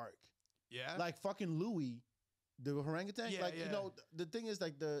was dark. Yeah. Like fucking Louis, the orangutan. Yeah, like yeah. you know, the thing is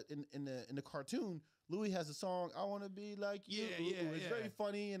like in the cartoon, Louis has a song, I Want to Be Like You. Yeah, It's very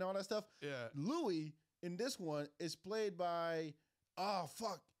funny and all that stuff. Yeah. Louis in this one is played by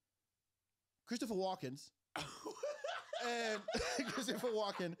Christopher Walken's. And Christopher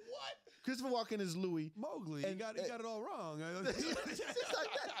Walken. What? Christopher Walken is Louis. Mowgli. And- He got it all wrong. It's just like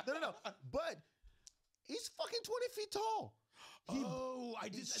that. No. But he's fucking 20 feet tall. I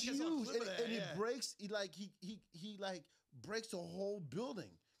did. He's I just saw a huge, clip of that, and yeah. he breaks. He breaks the whole building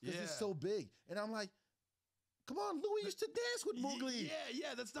because Yeah. it's so big. And I'm like, come on, Louis used to dance with Mowgli.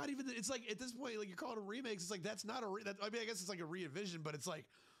 Yeah. That's not even. It's like at this point, like you're calling it remakes. It's like that's not a. I mean, I guess it's like a re-envision, but it's like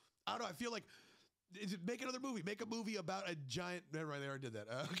I don't know. I feel like make another movie. Make a movie about a giant. Never mind, they already did that.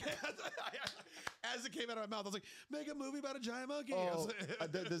 Okay. As it came out of my mouth, I was like, make a movie about a giant monkey. Oh,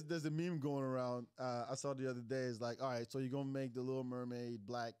 there's a meme going around. I saw the other day. It's like, all right, so you're gonna make the Little Mermaid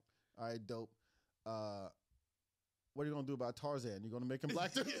black. All right, dope. What are you gonna do about Tarzan? You're gonna make him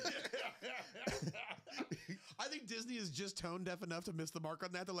black too? I think Disney is just tone deaf enough to miss the mark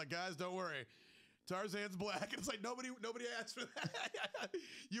on that. They're like, guys, don't worry. Tarzan's black. And it's like nobody asked for that.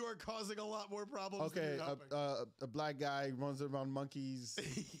 You are causing a lot more problems. Okay, than you're helping. a black guy runs around monkeys.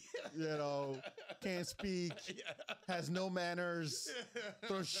 You know, can't speak, has no manners,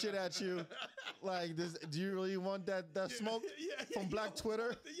 throws shit at you. Like this, do you really want that smoke from Black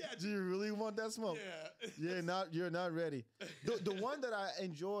Twitter? Yeah. Do you really want that smoke? Yeah. You're not ready. The one that I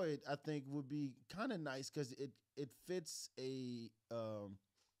enjoyed, I think, would be kind of nice because it fits a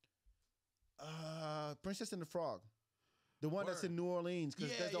Princess and the Frog. The one that's in New Orleans,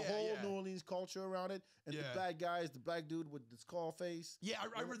 because there's a whole New Orleans culture around it, and the bad guy is the black dude with the skull face. Yeah,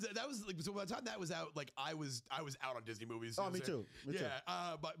 I remember that was like, so by the time that was out, like I was out on Disney movies. Oh, me too. Me too.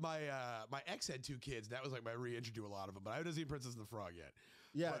 But my ex had 2 kids. That was like my re-entry to a lot of them. But I haven't seen Princess and the Frog yet.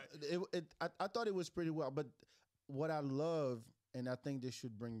 Yeah, I thought it was pretty well. But what I love, and I think they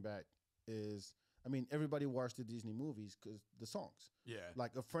should bring back, is, I mean, everybody watched the Disney movies because the songs. Yeah.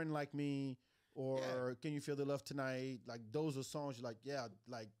 Like A Friend Like Me, or Can You Feel the Love Tonight? Like those are songs you're like, yeah,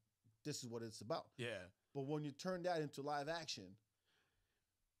 like this is what it's about. Yeah. But when you turn that into live action,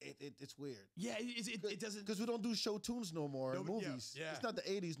 it's weird. Yeah, it doesn't, because we don't do show tunes no more in movies. Yeah. It's not the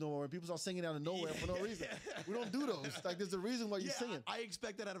 80s no more, and people start singing out of nowhere for no reason. We don't do those. Like there's a reason why you're singing. I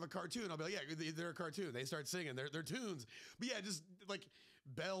expect that out of a cartoon. I'll be like, yeah, they're a cartoon. They start singing. They're tunes. But yeah, just like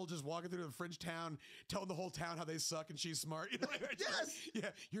Belle just walking through the French town, telling the whole town how they suck and she's smart. You know, Yes. Yeah,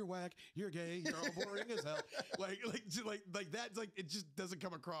 you're whack. You're gay. You're all boring as hell. Like that's like it just doesn't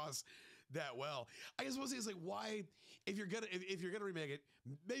come across that well. I guess what I'm saying is like, why, if you're gonna remake it,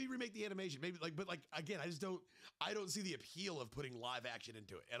 maybe remake the animation. Maybe but again, I don't see the appeal of putting live action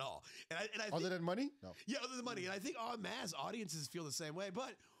into it at all. And I Other than money? No. Yeah, other than money. And I think en masse audiences feel the same way.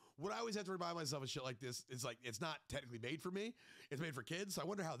 But what I always have to remind myself of shit like this is like, it's not technically made for me. It's made for kids. So I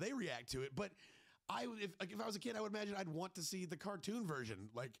wonder how they react to it. But if I was a kid, I would imagine I'd want to see the cartoon version.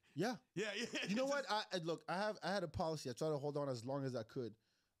 Like, yeah. You know what? I had a policy. I tried to hold on as long as I could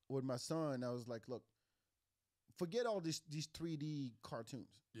with my son. I was like, look, forget all these 3D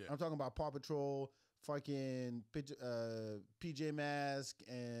cartoons. Yeah. I'm talking about Paw Patrol, fucking PJ Masks,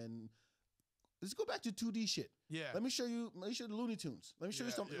 and let's go back to 2D shit. Yeah. Let me show you the Looney Tunes. Let me show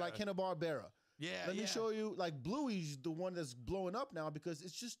you something like Hanna-Barbera. Yeah. Let me show you, like, Bluey's the one that's blowing up now because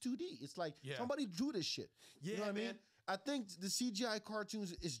it's just 2D. It's like somebody drew this shit. Yeah, You know what I mean? man. I think the CGI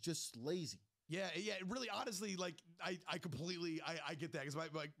cartoons is just lazy. Yeah, really, honestly, like I completely I get that because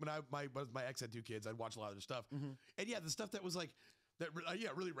my ex had 2 kids, I'd watch a lot of their stuff, and yeah, the stuff that was like that,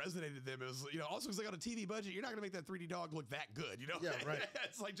 really resonated to them. It was also because like on a TV budget, you're not gonna make that 3D dog look that good, Yeah, right.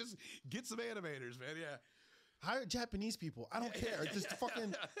 It's like just get some animators, man. Yeah, hire Japanese people. I don't care. Just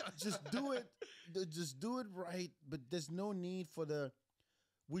fucking, just do it. Just do it right. But there's no need for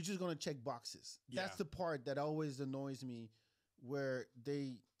we're just gonna check boxes. That's the part that always annoys me, where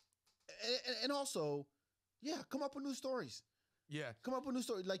they. And also, come up with new stories. Yeah. Come up with new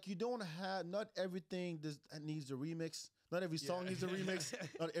stories. Like, you don't have, not everything needs a remix. Not every song needs a remix.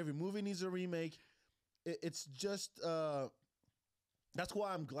 Not every movie needs a remake. It's just, that's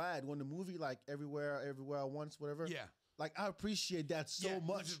why I'm glad when the movie, like, Everywhere at Once, whatever. Yeah. Like, I appreciate that so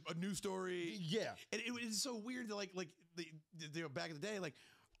much. Just a new story. Yeah. And it's so weird that, like back in the day, like,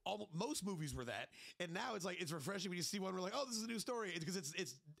 most movies were that, and now it's like it's refreshing when you see one. We're like, oh, this is a new story. It's because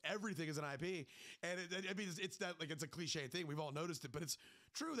it's everything is an IP, and I mean it's that, like, it's a cliche thing. We've all noticed it, but it's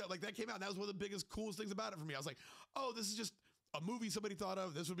true that, like, that came out. And that was one of the biggest, coolest things about it for me. I was like, oh, this is just a movie somebody thought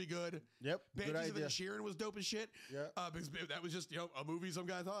of. This would be good. Yep. Banshees of Inisherin was dope as shit. Yeah. Because that was just a movie some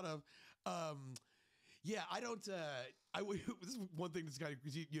guy thought of. Yeah, I don't. This is one thing that's kind of,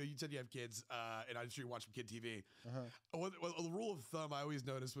 you said you have kids, and I'm sure you watch some kid TV. A rule of thumb I always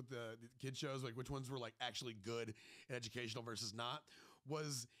noticed with the kid shows, like which ones were like actually good and educational versus not,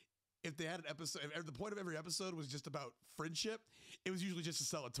 was if they had an episode, if the point of every episode was just about friendship, it was usually just to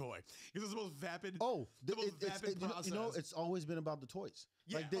sell a toy because it's the most vapid. Process. It's always been about the toys.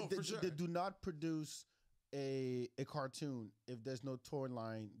 Yeah, like for sure. They do not produce a cartoon if there's no toy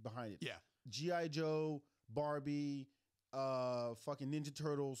line behind it. Yeah. G.I. Joe, Barbie, fucking Ninja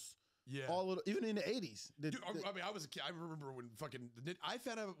Turtles. Yeah. Even in the 80s. Dude, I mean, I was a kid. I remember when I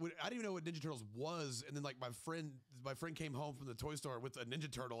found out, I didn't even know what Ninja Turtles was. And then, like, my friend came home from the toy store with a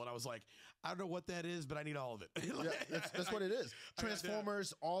Ninja Turtle. And I was like, I don't know what that is, but I need all of it. Yeah, that's what it is.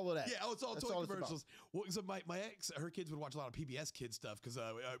 Transformers, all of that. Yeah, it's all toy commercials. Well, so my ex, her kids would watch a lot of PBS Kids stuff because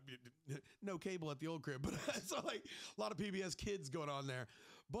no cable at the old crib. But so, like, a lot of PBS Kids going on there.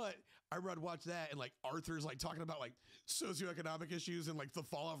 But I remember I'd watch that, and like Arthur's like talking about like socioeconomic issues and like the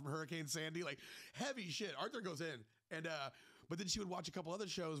fallout from Hurricane Sandy, like heavy shit. Arthur goes in, and but then she would watch a couple other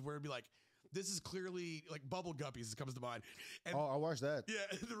shows where it'd be like, this is clearly like Bubble Guppies comes to mind. And I watched that.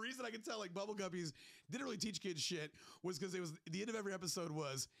 Yeah, the reason I can tell like Bubble Guppies didn't really teach kids shit was because it was the end of every episode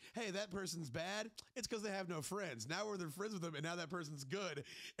was, hey, that person's bad. It's because they have no friends. Now they're friends with them, and now that person's good,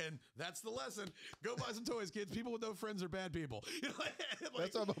 and that's the lesson. Go buy some toys, kids. People with no friends are bad people. Like,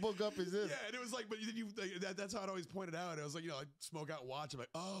 that's how Bubble Guppies is. Yeah, and it was like, but that's how it always pointed out. It was like, I'd smoke out and watch. I'm like,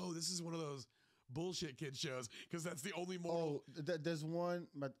 oh, this is one of those bullshit kid shows because that's the only moral. Oh, there's one.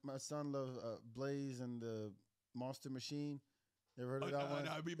 My son loves Blaze and the Monster Machine. You ever heard of that one?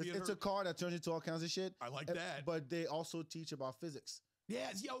 It's a car that turns into all kinds of shit. I like that. But they also teach about physics.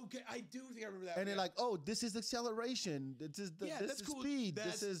 Yes, okay, I do think I remember that. And they're like, oh, this is acceleration. This is cool. Speed.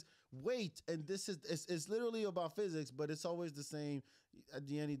 This is weight, and this is it's literally about physics, but it's always the same. At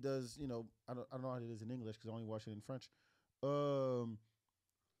the end, he does. I don't know how it is in English because I only watch it in French.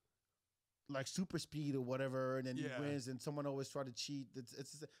 Like super speed or whatever, and then he wins, and someone always try to cheat.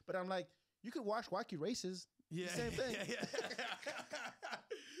 But I'm like, you could watch Wacky Races. Yeah, same thing. Yeah,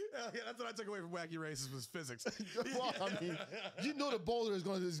 that's what I took away from Wacky Races was physics. Well, I mean, the boulder is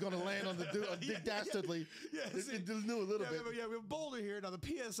going to land on the Dick Dastardly. Yeah, it knew a little bit. Yeah, we have a boulder here now. The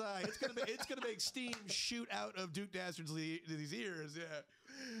PSI, it's gonna make steam shoot out of Duke Dastardly's ears. Yeah.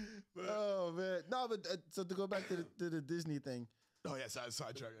 But, oh man, no, but so to go back to the Disney thing. Oh yeah,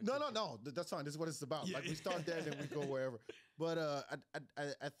 sidetrack. No, that's fine. This is what it's about. Yeah, like we start there, then we go wherever. But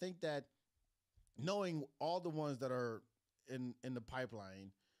I think that knowing all the ones that are in the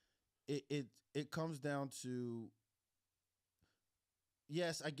pipeline, it comes down to,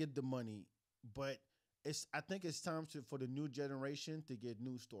 yes, I get the money, but I think it's time for the new generation to get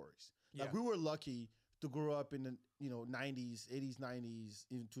new stories. Yeah. Like we were lucky to grow up in the 90s, 80s, 90s,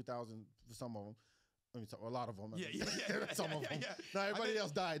 even 2000 for some of them. I mean, a lot of them. Yeah. Some of them. Now everybody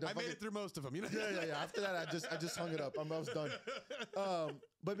else died. I made it through most of them. Yeah. After that, I just hung it up. I was done.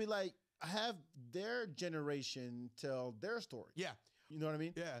 But be like, have their generation tell their story. Yeah. You know what I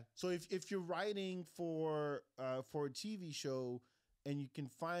mean? Yeah. So if you're writing for a TV show and you can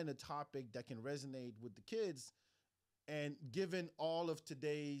find a topic that can resonate with the kids, and given all of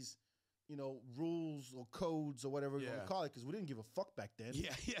today's rules or codes or whatever you want to call it, because we didn't give a fuck back then.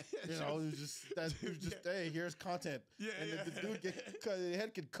 Yeah. It was just hey, here's content. And the dude the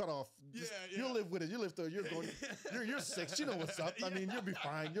head get cut off. You'll live with it. You live through it. You're going. You're 6. You know what's up. I mean, you'll be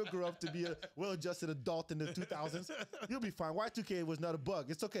fine. You'll grow up to be a well-adjusted adult in the 2000s. You'll be fine. Y2K was not a bug.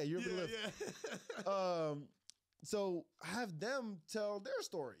 It's okay. You're gonna live. So have them tell their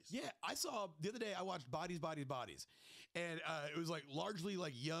stories. Yeah, I saw the other day. I watched Bodies, and it was like largely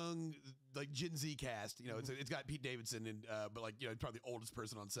like young, like Gen Z cast. It's got Pete Davidson and but like probably the oldest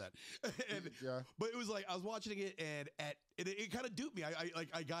person on set. But it was like I was watching it, and it kind of duped me.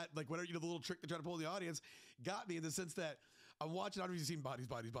 I got like whatever the little trick they try to pull in the audience got me in the sense that I'm watching. I don't know if you've seen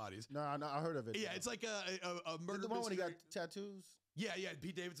Bodies. No, I heard of it. Yeah, it's like a murder. The one mystery. when he got tattoos. Yeah,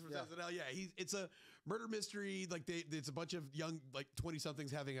 Pete Davidson from SNL. Yeah, it's a murder mystery. Like it's a bunch of young, like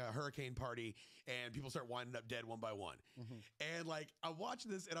 20-somethings having a hurricane party, and people start winding up dead one by one. And like I'm watching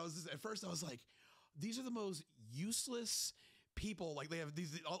this, and at first I was like, these are the most useless people. Like they have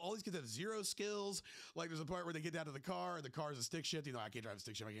all these kids have zero skills. Like there's a part where they get down to the car, and the car is a stick shift. I can't drive a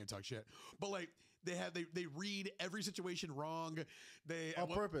stick shift. I can't talk shit. But like they read every situation wrong. They on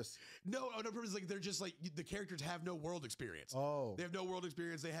purpose. No, on purpose. Like they're just like the characters have no world experience. Oh, they have no world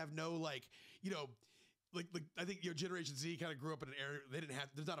experience. They have no like like I think Generation Z kind of grew up in an area they didn't have.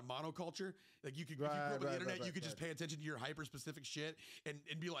 There's not a monoculture. Like if you grew up on the internet, you could just pay attention to your hyper specific shit and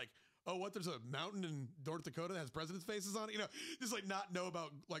be like, oh, what? There's a mountain in North Dakota that has presidents' faces on it. Just like not know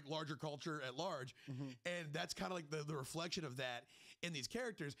about like larger culture at large. And that's kind of like the reflection of that in these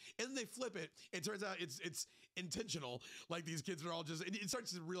characters. And then they flip it. It turns out it's intentional. Like these kids are all just, it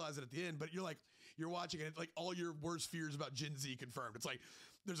starts to realize it at the end, but you're watching it, like all your worst fears about Gen Z confirmed. It's like,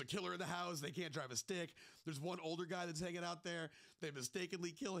 there's a killer in the house. They can't drive a stick. There's one older guy that's hanging out there. They mistakenly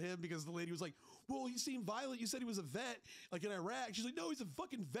kill him because the lady was like, well, he seemed violent. You said he was a vet, like in Iraq. She's like, no, he's a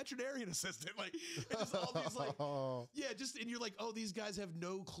fucking veterinarian assistant. Like, and just all these like, and you're like, oh, these guys have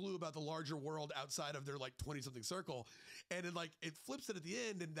no clue about the larger world outside of their like 20-something circle. And then like, it flips it at the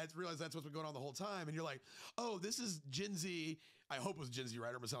end, and realize that's what's been going on the whole time. And you're like, oh, this is Gen Z. I hope it was Gen Z, right?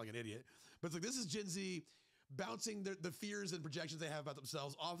 I'm gonna sound like an idiot. But it's like, this is Gen Z bouncing the fears and projections they have about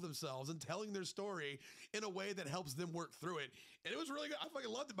themselves off of themselves and telling their story in a way that helps them work through it. And it was really good. I fucking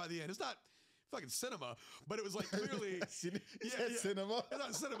loved it by the end. It's not fucking cinema, but it was like clearly cinema. It's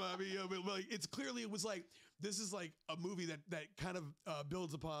not cinema. I mean, like it's clearly, it was like, this is like a movie that kind of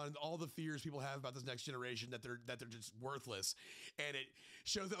builds upon all the fears people have about this next generation, that they're just worthless. And it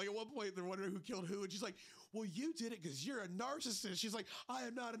shows that like at one point they're wondering who killed who, and she's like, well, you did it because you're a narcissist. She's like, I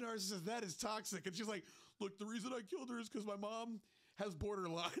am not a narcissist. That is toxic. And she's like, look, the reason I killed her is because my mom has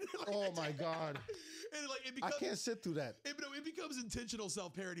borderline. Like, oh my God. And like it becomes, I can't sit through that. It becomes intentional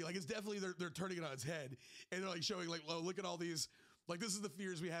self-parody. Like it's definitely they're turning it on its head, and they're like showing like, oh, look at all these. Like this is the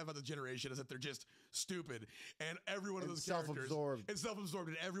fears we have about the generation, is that they're just stupid, and every one of those characters self-absorbed,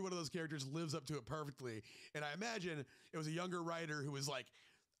 and every one of those characters lives up to it perfectly. And I imagine it was a younger writer who was like,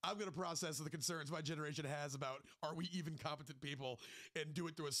 I'm going to process the concerns my generation has about, are we even competent people, and do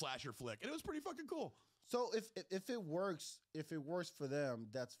it through a slasher flick. And it was pretty fucking cool. So if it works for them,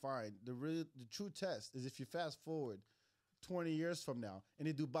 that's fine. The true test is if you fast forward 20 years from now and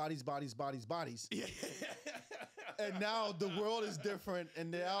they do bodies. Yeah. And now the world is different,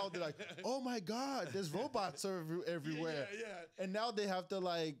 and now they're like, oh my God, there's robots everywhere. Yeah. And now they have to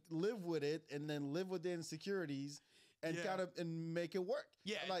like live with it, and then live with the insecurities and kind of and make it work.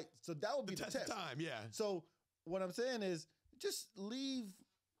 Yeah. Like, so that would be the test. Of time, yeah. So what I'm saying is just leave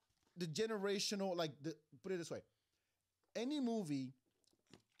the generational, put it this way. Any movie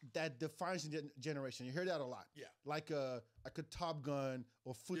that defines the generation, you hear that a lot. Yeah. Like a Top Gun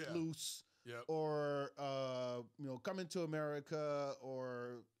or Footloose. Yep. Or Coming to America,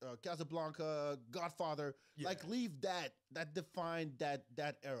 or Casablanca, Godfather. Yeah. Like leave that defined that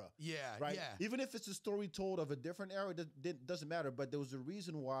era. Yeah, right. Yeah. Even if it's a story told of a different era, that doesn't matter. But there was a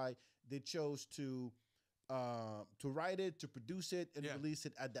reason why they chose to write it, to produce it, and release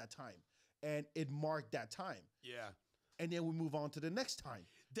it at that time, and it marked that time. Yeah. And then we move on to the next time.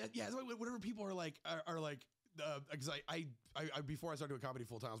 Whatever people are like. Because I before I started doing comedy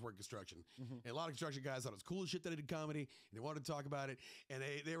full time, I was working construction, and a lot of construction guys thought it was cool as shit that I did comedy, and they wanted to talk about it, and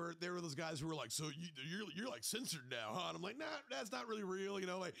they were those guys who were like, so you're like censored now, huh? And I'm like, nah, that's not really real,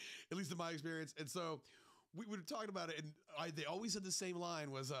 like at least in my experience. And so we were talking about it, and they always said the same line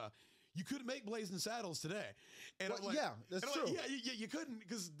was, you couldn't make Blazing Saddles today. And I'm like, yeah, that's true. Like, yeah, you couldn't,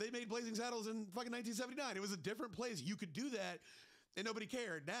 because they made Blazing Saddles in fucking 1979. It was a different place. You could do that. And nobody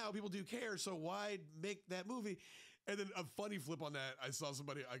cared. Now people do care, so why make that movie? And then a funny flip on that, I saw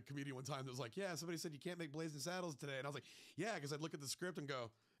a comedian one time that was like, yeah, somebody said you can't make Blazing Saddles today. And I was like, yeah, because I'd look at the script and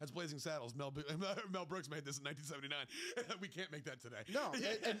go, that's Blazing Saddles. Mel Brooks made this in 1979. We can't make that today. No,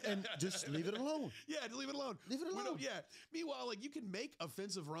 and just leave it alone. Yeah, just leave it alone. Leave it alone. Yeah. Meanwhile, like you can make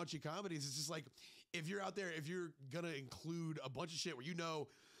offensive raunchy comedies. It's just like if you're out there, if you're gonna include a bunch of shit where you know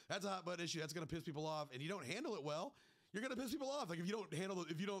that's a hot button issue, that's gonna piss people off, and you don't handle it well, you're gonna piss people off. Like if you don't handle it,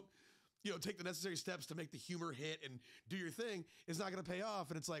 if you don't, take the necessary steps to make the humor hit and do your thing, it's not going to pay off.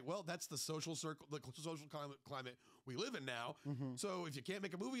 And it's like, well, that's the social circle, the social climate we live in now. Mm-hmm. So if you can't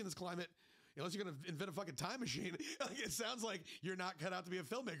make a movie in this climate, unless you're going to invent a fucking time machine, like it sounds like you're not cut out to be a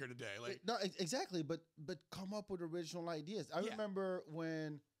filmmaker today. Like, no, exactly. But come up with original ideas. I remember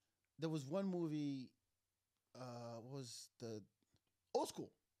when there was one movie, was the Old School.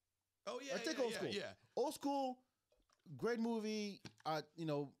 Oh yeah, I think Old School. Yeah. Old School, great movie.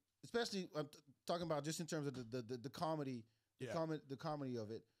 Especially I'm talking about just in terms of the comedy, the comedy of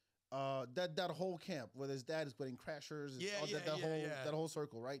it. That whole camp where his dad is putting crashers, that whole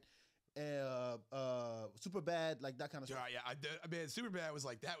circle, right? Super bad, like that kind of stuff. Yeah, I mean, Super bad was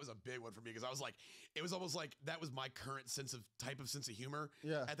like that was a big one for me because I was like, it was almost like that was my current sense of humor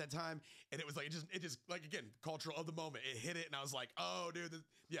at that time, and it was like it just like again cultural of the moment. It hit it, and I was like, oh, dude,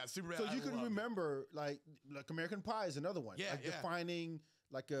 Super bad. So you can remember like American Pie is another one, defining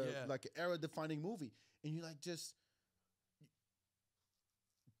like an era defining movie, and you like just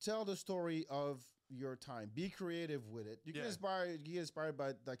tell the story of your time. Be creative with it. You get inspired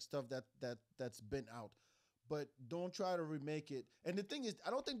by like stuff that's been out, but don't try to remake it. And the thing is,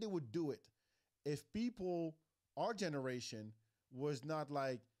 I don't think they would do it if people, our generation, was not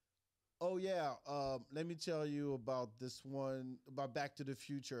like, oh yeah, let me tell you about this one about Back to the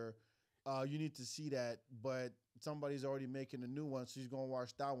Future. You need to see that, but somebody's already making a new one, so you're gonna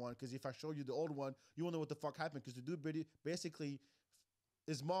watch that one. Because if I show you the old one, you won't know what the fuck happened. Because the dude basically,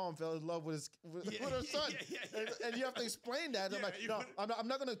 his mom fell in love with her son, and you have to explain that. I'm like, no, I'm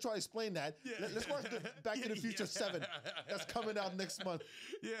not going to try to explain that. Let's watch the Back to the Future 7 that's coming out next month.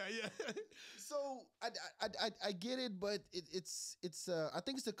 Yeah. So I get it, but it's I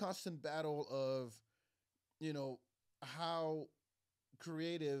think it's a constant battle of, how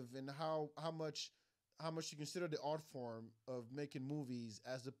creative and how much you consider the art form of making movies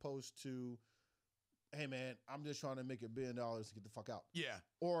as opposed to, hey man, I'm just trying to make $1 billion to get the fuck out. Yeah.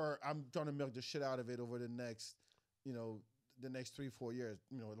 Or I'm trying to milk the shit out of it over the next, the next 3-4 years,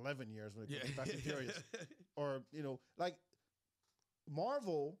 11 years when it comes to Fast and Furious. Or, like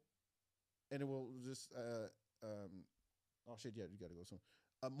Marvel, and it will just, oh shit, yeah, you gotta go soon.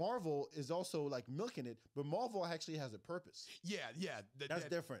 Marvel is also like milking it, but Marvel actually has a purpose. Yeah. That's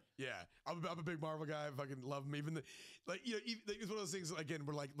different. Yeah, I'm a big Marvel guy. I fucking love them. Even it's one of those things. Again,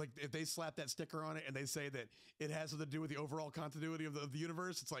 we're like if they slap that sticker on it and they say that it has something to do with the overall continuity of the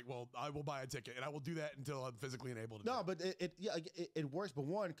universe, it's like, well, I will buy a ticket and I will do that until I'm physically enabled to. No, but it works. But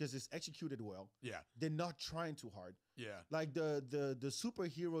one, because it's executed well. Yeah, they're not trying too hard. Yeah, like the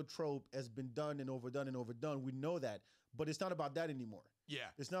superhero trope has been done and overdone. We know that, but it's not about that anymore. Yeah.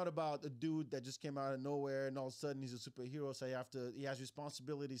 It's not about a dude that just came out of nowhere and all of a sudden he's a superhero. So he has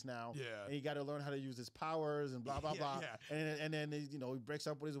responsibilities now. Yeah. And he got to learn how to use his powers and blah, blah, blah. Yeah. And then, he breaks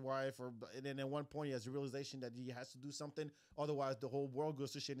up with his wife and then at one point he has a realization that he has to do something. Otherwise the whole world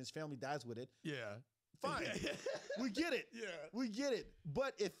goes to shit and his family dies with it. Yeah. Fine. We get it. Yeah. We get it.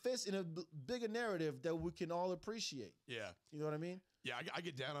 But it fits in a bigger narrative that we can all appreciate. Yeah. You know what I mean? Yeah, I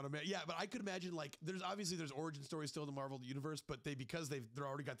get down on them. Yeah, but I could imagine like there's origin stories still in the Marvel universe, but because they're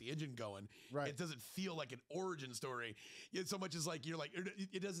already got the engine going, right? It doesn't feel like an origin story. It's so much as like you're like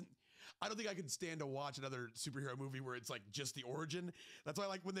it doesn't. I don't think I can stand to watch another superhero movie where it's like just the origin. That's why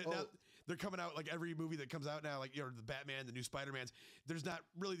like when they're coming out, like every movie that comes out now, like the Batman, the new Spider-Mans, there's not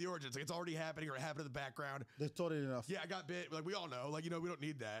really the origin. It's like it's already happening or it happened in the background. There's totally enough. Yeah, I got bit. Like we all know, like we don't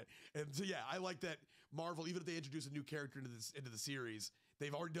need that. And so yeah, I like that Marvel, even if they introduce a new character into the series,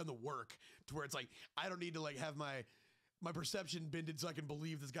 they've already done the work to where it's like I don't need to like have my perception bended so I can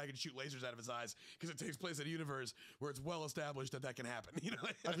believe this guy can shoot lasers out of his eyes because it takes place in a universe where it's well established that can happen.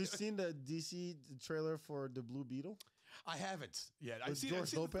 Have you seen the DC trailer for the Blue Beetle? I haven't yet. I've seen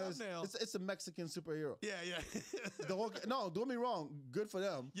Lopez. It's a Mexican superhero. Yeah. No, don't get me wrong. Good for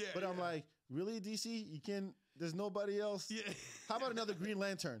them. Yeah. But I'm like, really, DC? You can. There's nobody else. Yeah. How about another Green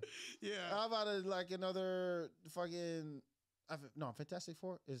Lantern? Yeah. How about another fucking? No, Fantastic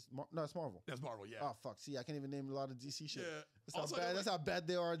Four is it's Marvel. That's Marvel, yeah. Oh fuck! See, I can't even name a lot of DC shit. Yeah, that's how bad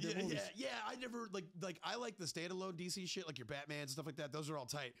they are. Movies. Yeah. I never like I like the standalone DC shit, like your Batman and stuff like that. Those are all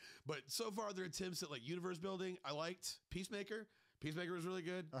tight. But so far, their attempts at like universe building, I liked Peacemaker. Peacemaker was really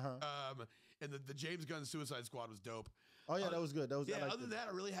good. Uh-huh. And the James Gunn Suicide Squad was dope. Oh yeah, that was good. That was yeah. Other than that,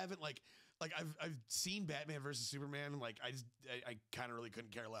 I really haven't like I've seen Batman versus Superman. Like I kind of really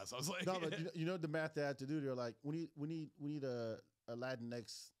couldn't care less. I was like, no, but you know the math they had to do. They're like, we need a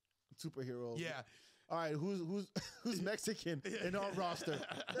Latinx superhero. Yeah. All right, who's Mexican in our roster?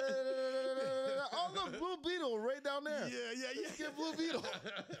 Oh look, Blue Beetle right down there. Yeah. Let's get Blue Beetle.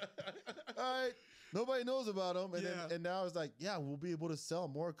 All right. Nobody knows about him, and now it's like, yeah, we'll be able to sell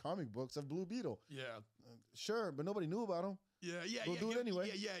more comic books of Blue Beetle. Yeah, sure, but nobody knew about him. Yeah. We'll do it anyway.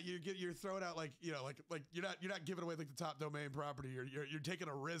 Yeah. You're throwing out like like you're not giving away like the top domain property. You're taking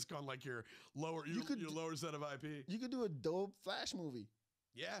a risk on like your lower lower set of IP. You could do a dope Flash movie.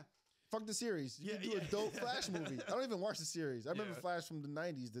 Yeah. Fuck the series. You can do a dope Flash movie. I don't even watch the series. I remember Flash from the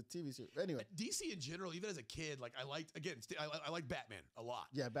 90s, the TV series. Anyway. DC in general, even as a kid, like I liked Batman a lot.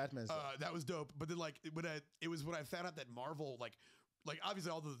 Yeah, Batman's that was dope. But then like when I found out that Marvel like obviously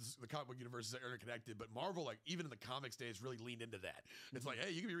all the comic book universes are interconnected, but Marvel, like even in the comics days, really leaned into that. It's like,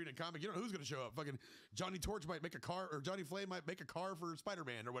 hey, you can be reading a comic, you don't know who's going to show up. Fucking Johnny Torch might make a car, or Johnny Flame might make a car for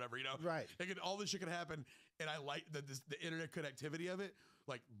Spider-Man or whatever, you know? Right. All this shit could happen, and I like the internet connectivity of it.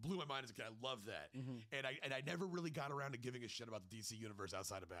 Like blew my mind as a kid. I love that, and I never really got around to giving a shit about the DC universe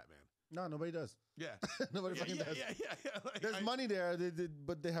outside of Batman. No, nobody does. Yeah, nobody fucking does. Yeah. Like, there's money there,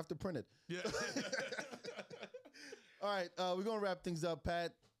 but they have to print it. Yeah. All right, we're gonna wrap things up,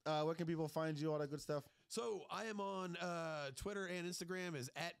 Pat. Where can people find you? All that good stuff. So I am on Twitter and Instagram is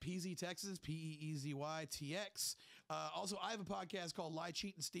 @PeasyTexas, PeezyTX. Also, I have a podcast called Lie,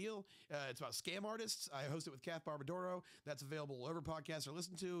 Cheat, and Steal. It's about scam artists. I host it with Kath Barbadoro. That's available wherever podcasts are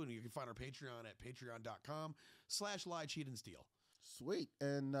listened to, and you can find our Patreon at patreon.com/Lie, Cheat, and Steal. Sweet.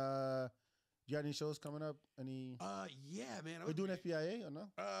 And you got any shows coming up? Any? Yeah, man. Are we doing FBIA or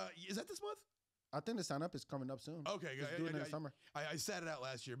no? Is that this month? I think the sign up is coming up soon. Okay, Just doing it in the summer. I sat it out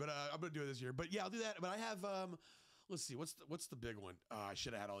last year, but I'm gonna do it this year. But yeah, I'll do that. But I have let's see, what's the big one? I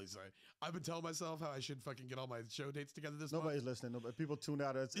should have had all these. I've been telling myself how I should fucking get all my show dates together this month. Nobody's listening. Nobody, people tune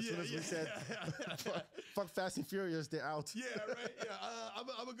out as soon as we said fuck Fast and Furious, they're out. Yeah, right. Yeah, I'm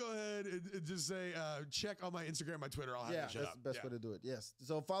gonna go ahead and just say check on my Instagram, my Twitter. I'll have that shit up. That's the best way to do it. Yes.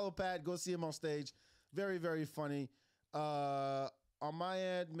 So follow Pat. Go see him on stage. Very, very funny. On my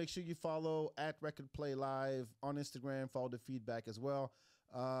end, make sure you follow @RecordPlayLive on Instagram. Follow the feedback as well.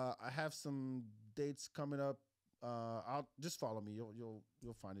 I have some dates coming up. I'll just follow me. You'll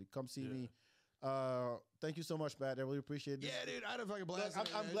find it. Come see me. Thank you so much, Pat. I really appreciate it. Yeah, dude, I had a fucking blast.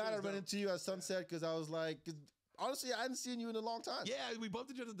 I'm glad I ran into you at Sunset because I was like, honestly, I hadn't seen you in a long time. Yeah, we bumped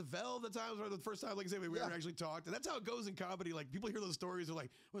each other at the Vel the time. The first time, like I said, we ever actually talked. And that's how it goes in comedy. Like, people hear those stories, they're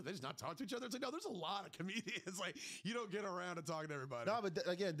like, well, they just not talk to each other? It's like, no, there's a lot of comedians. Like, you don't get around to talking to everybody. No, but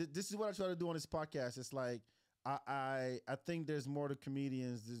again, this is what I try to do on this podcast. It's like, I think there's more to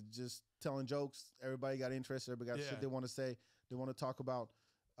comedians than just telling jokes. Everybody got interest. Everybody got shit they want to say, they want to talk about.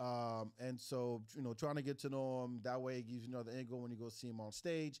 And so, trying to get to know them, that way it gives you another angle when you go see them on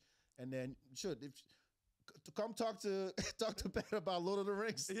stage. And then, to come talk to Pat about Lord of the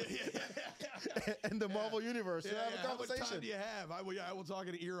Rings and the Marvel Universe. Have a conversation. How much time do you have? I will talk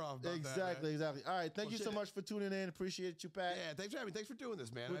an ear off about exactly. All right. Thank you so much for tuning in. Appreciate you, Pat. Yeah, thanks for having me. Thanks for doing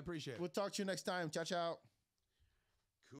this, man. I appreciate it. We'll talk to you next time. Ciao, ciao.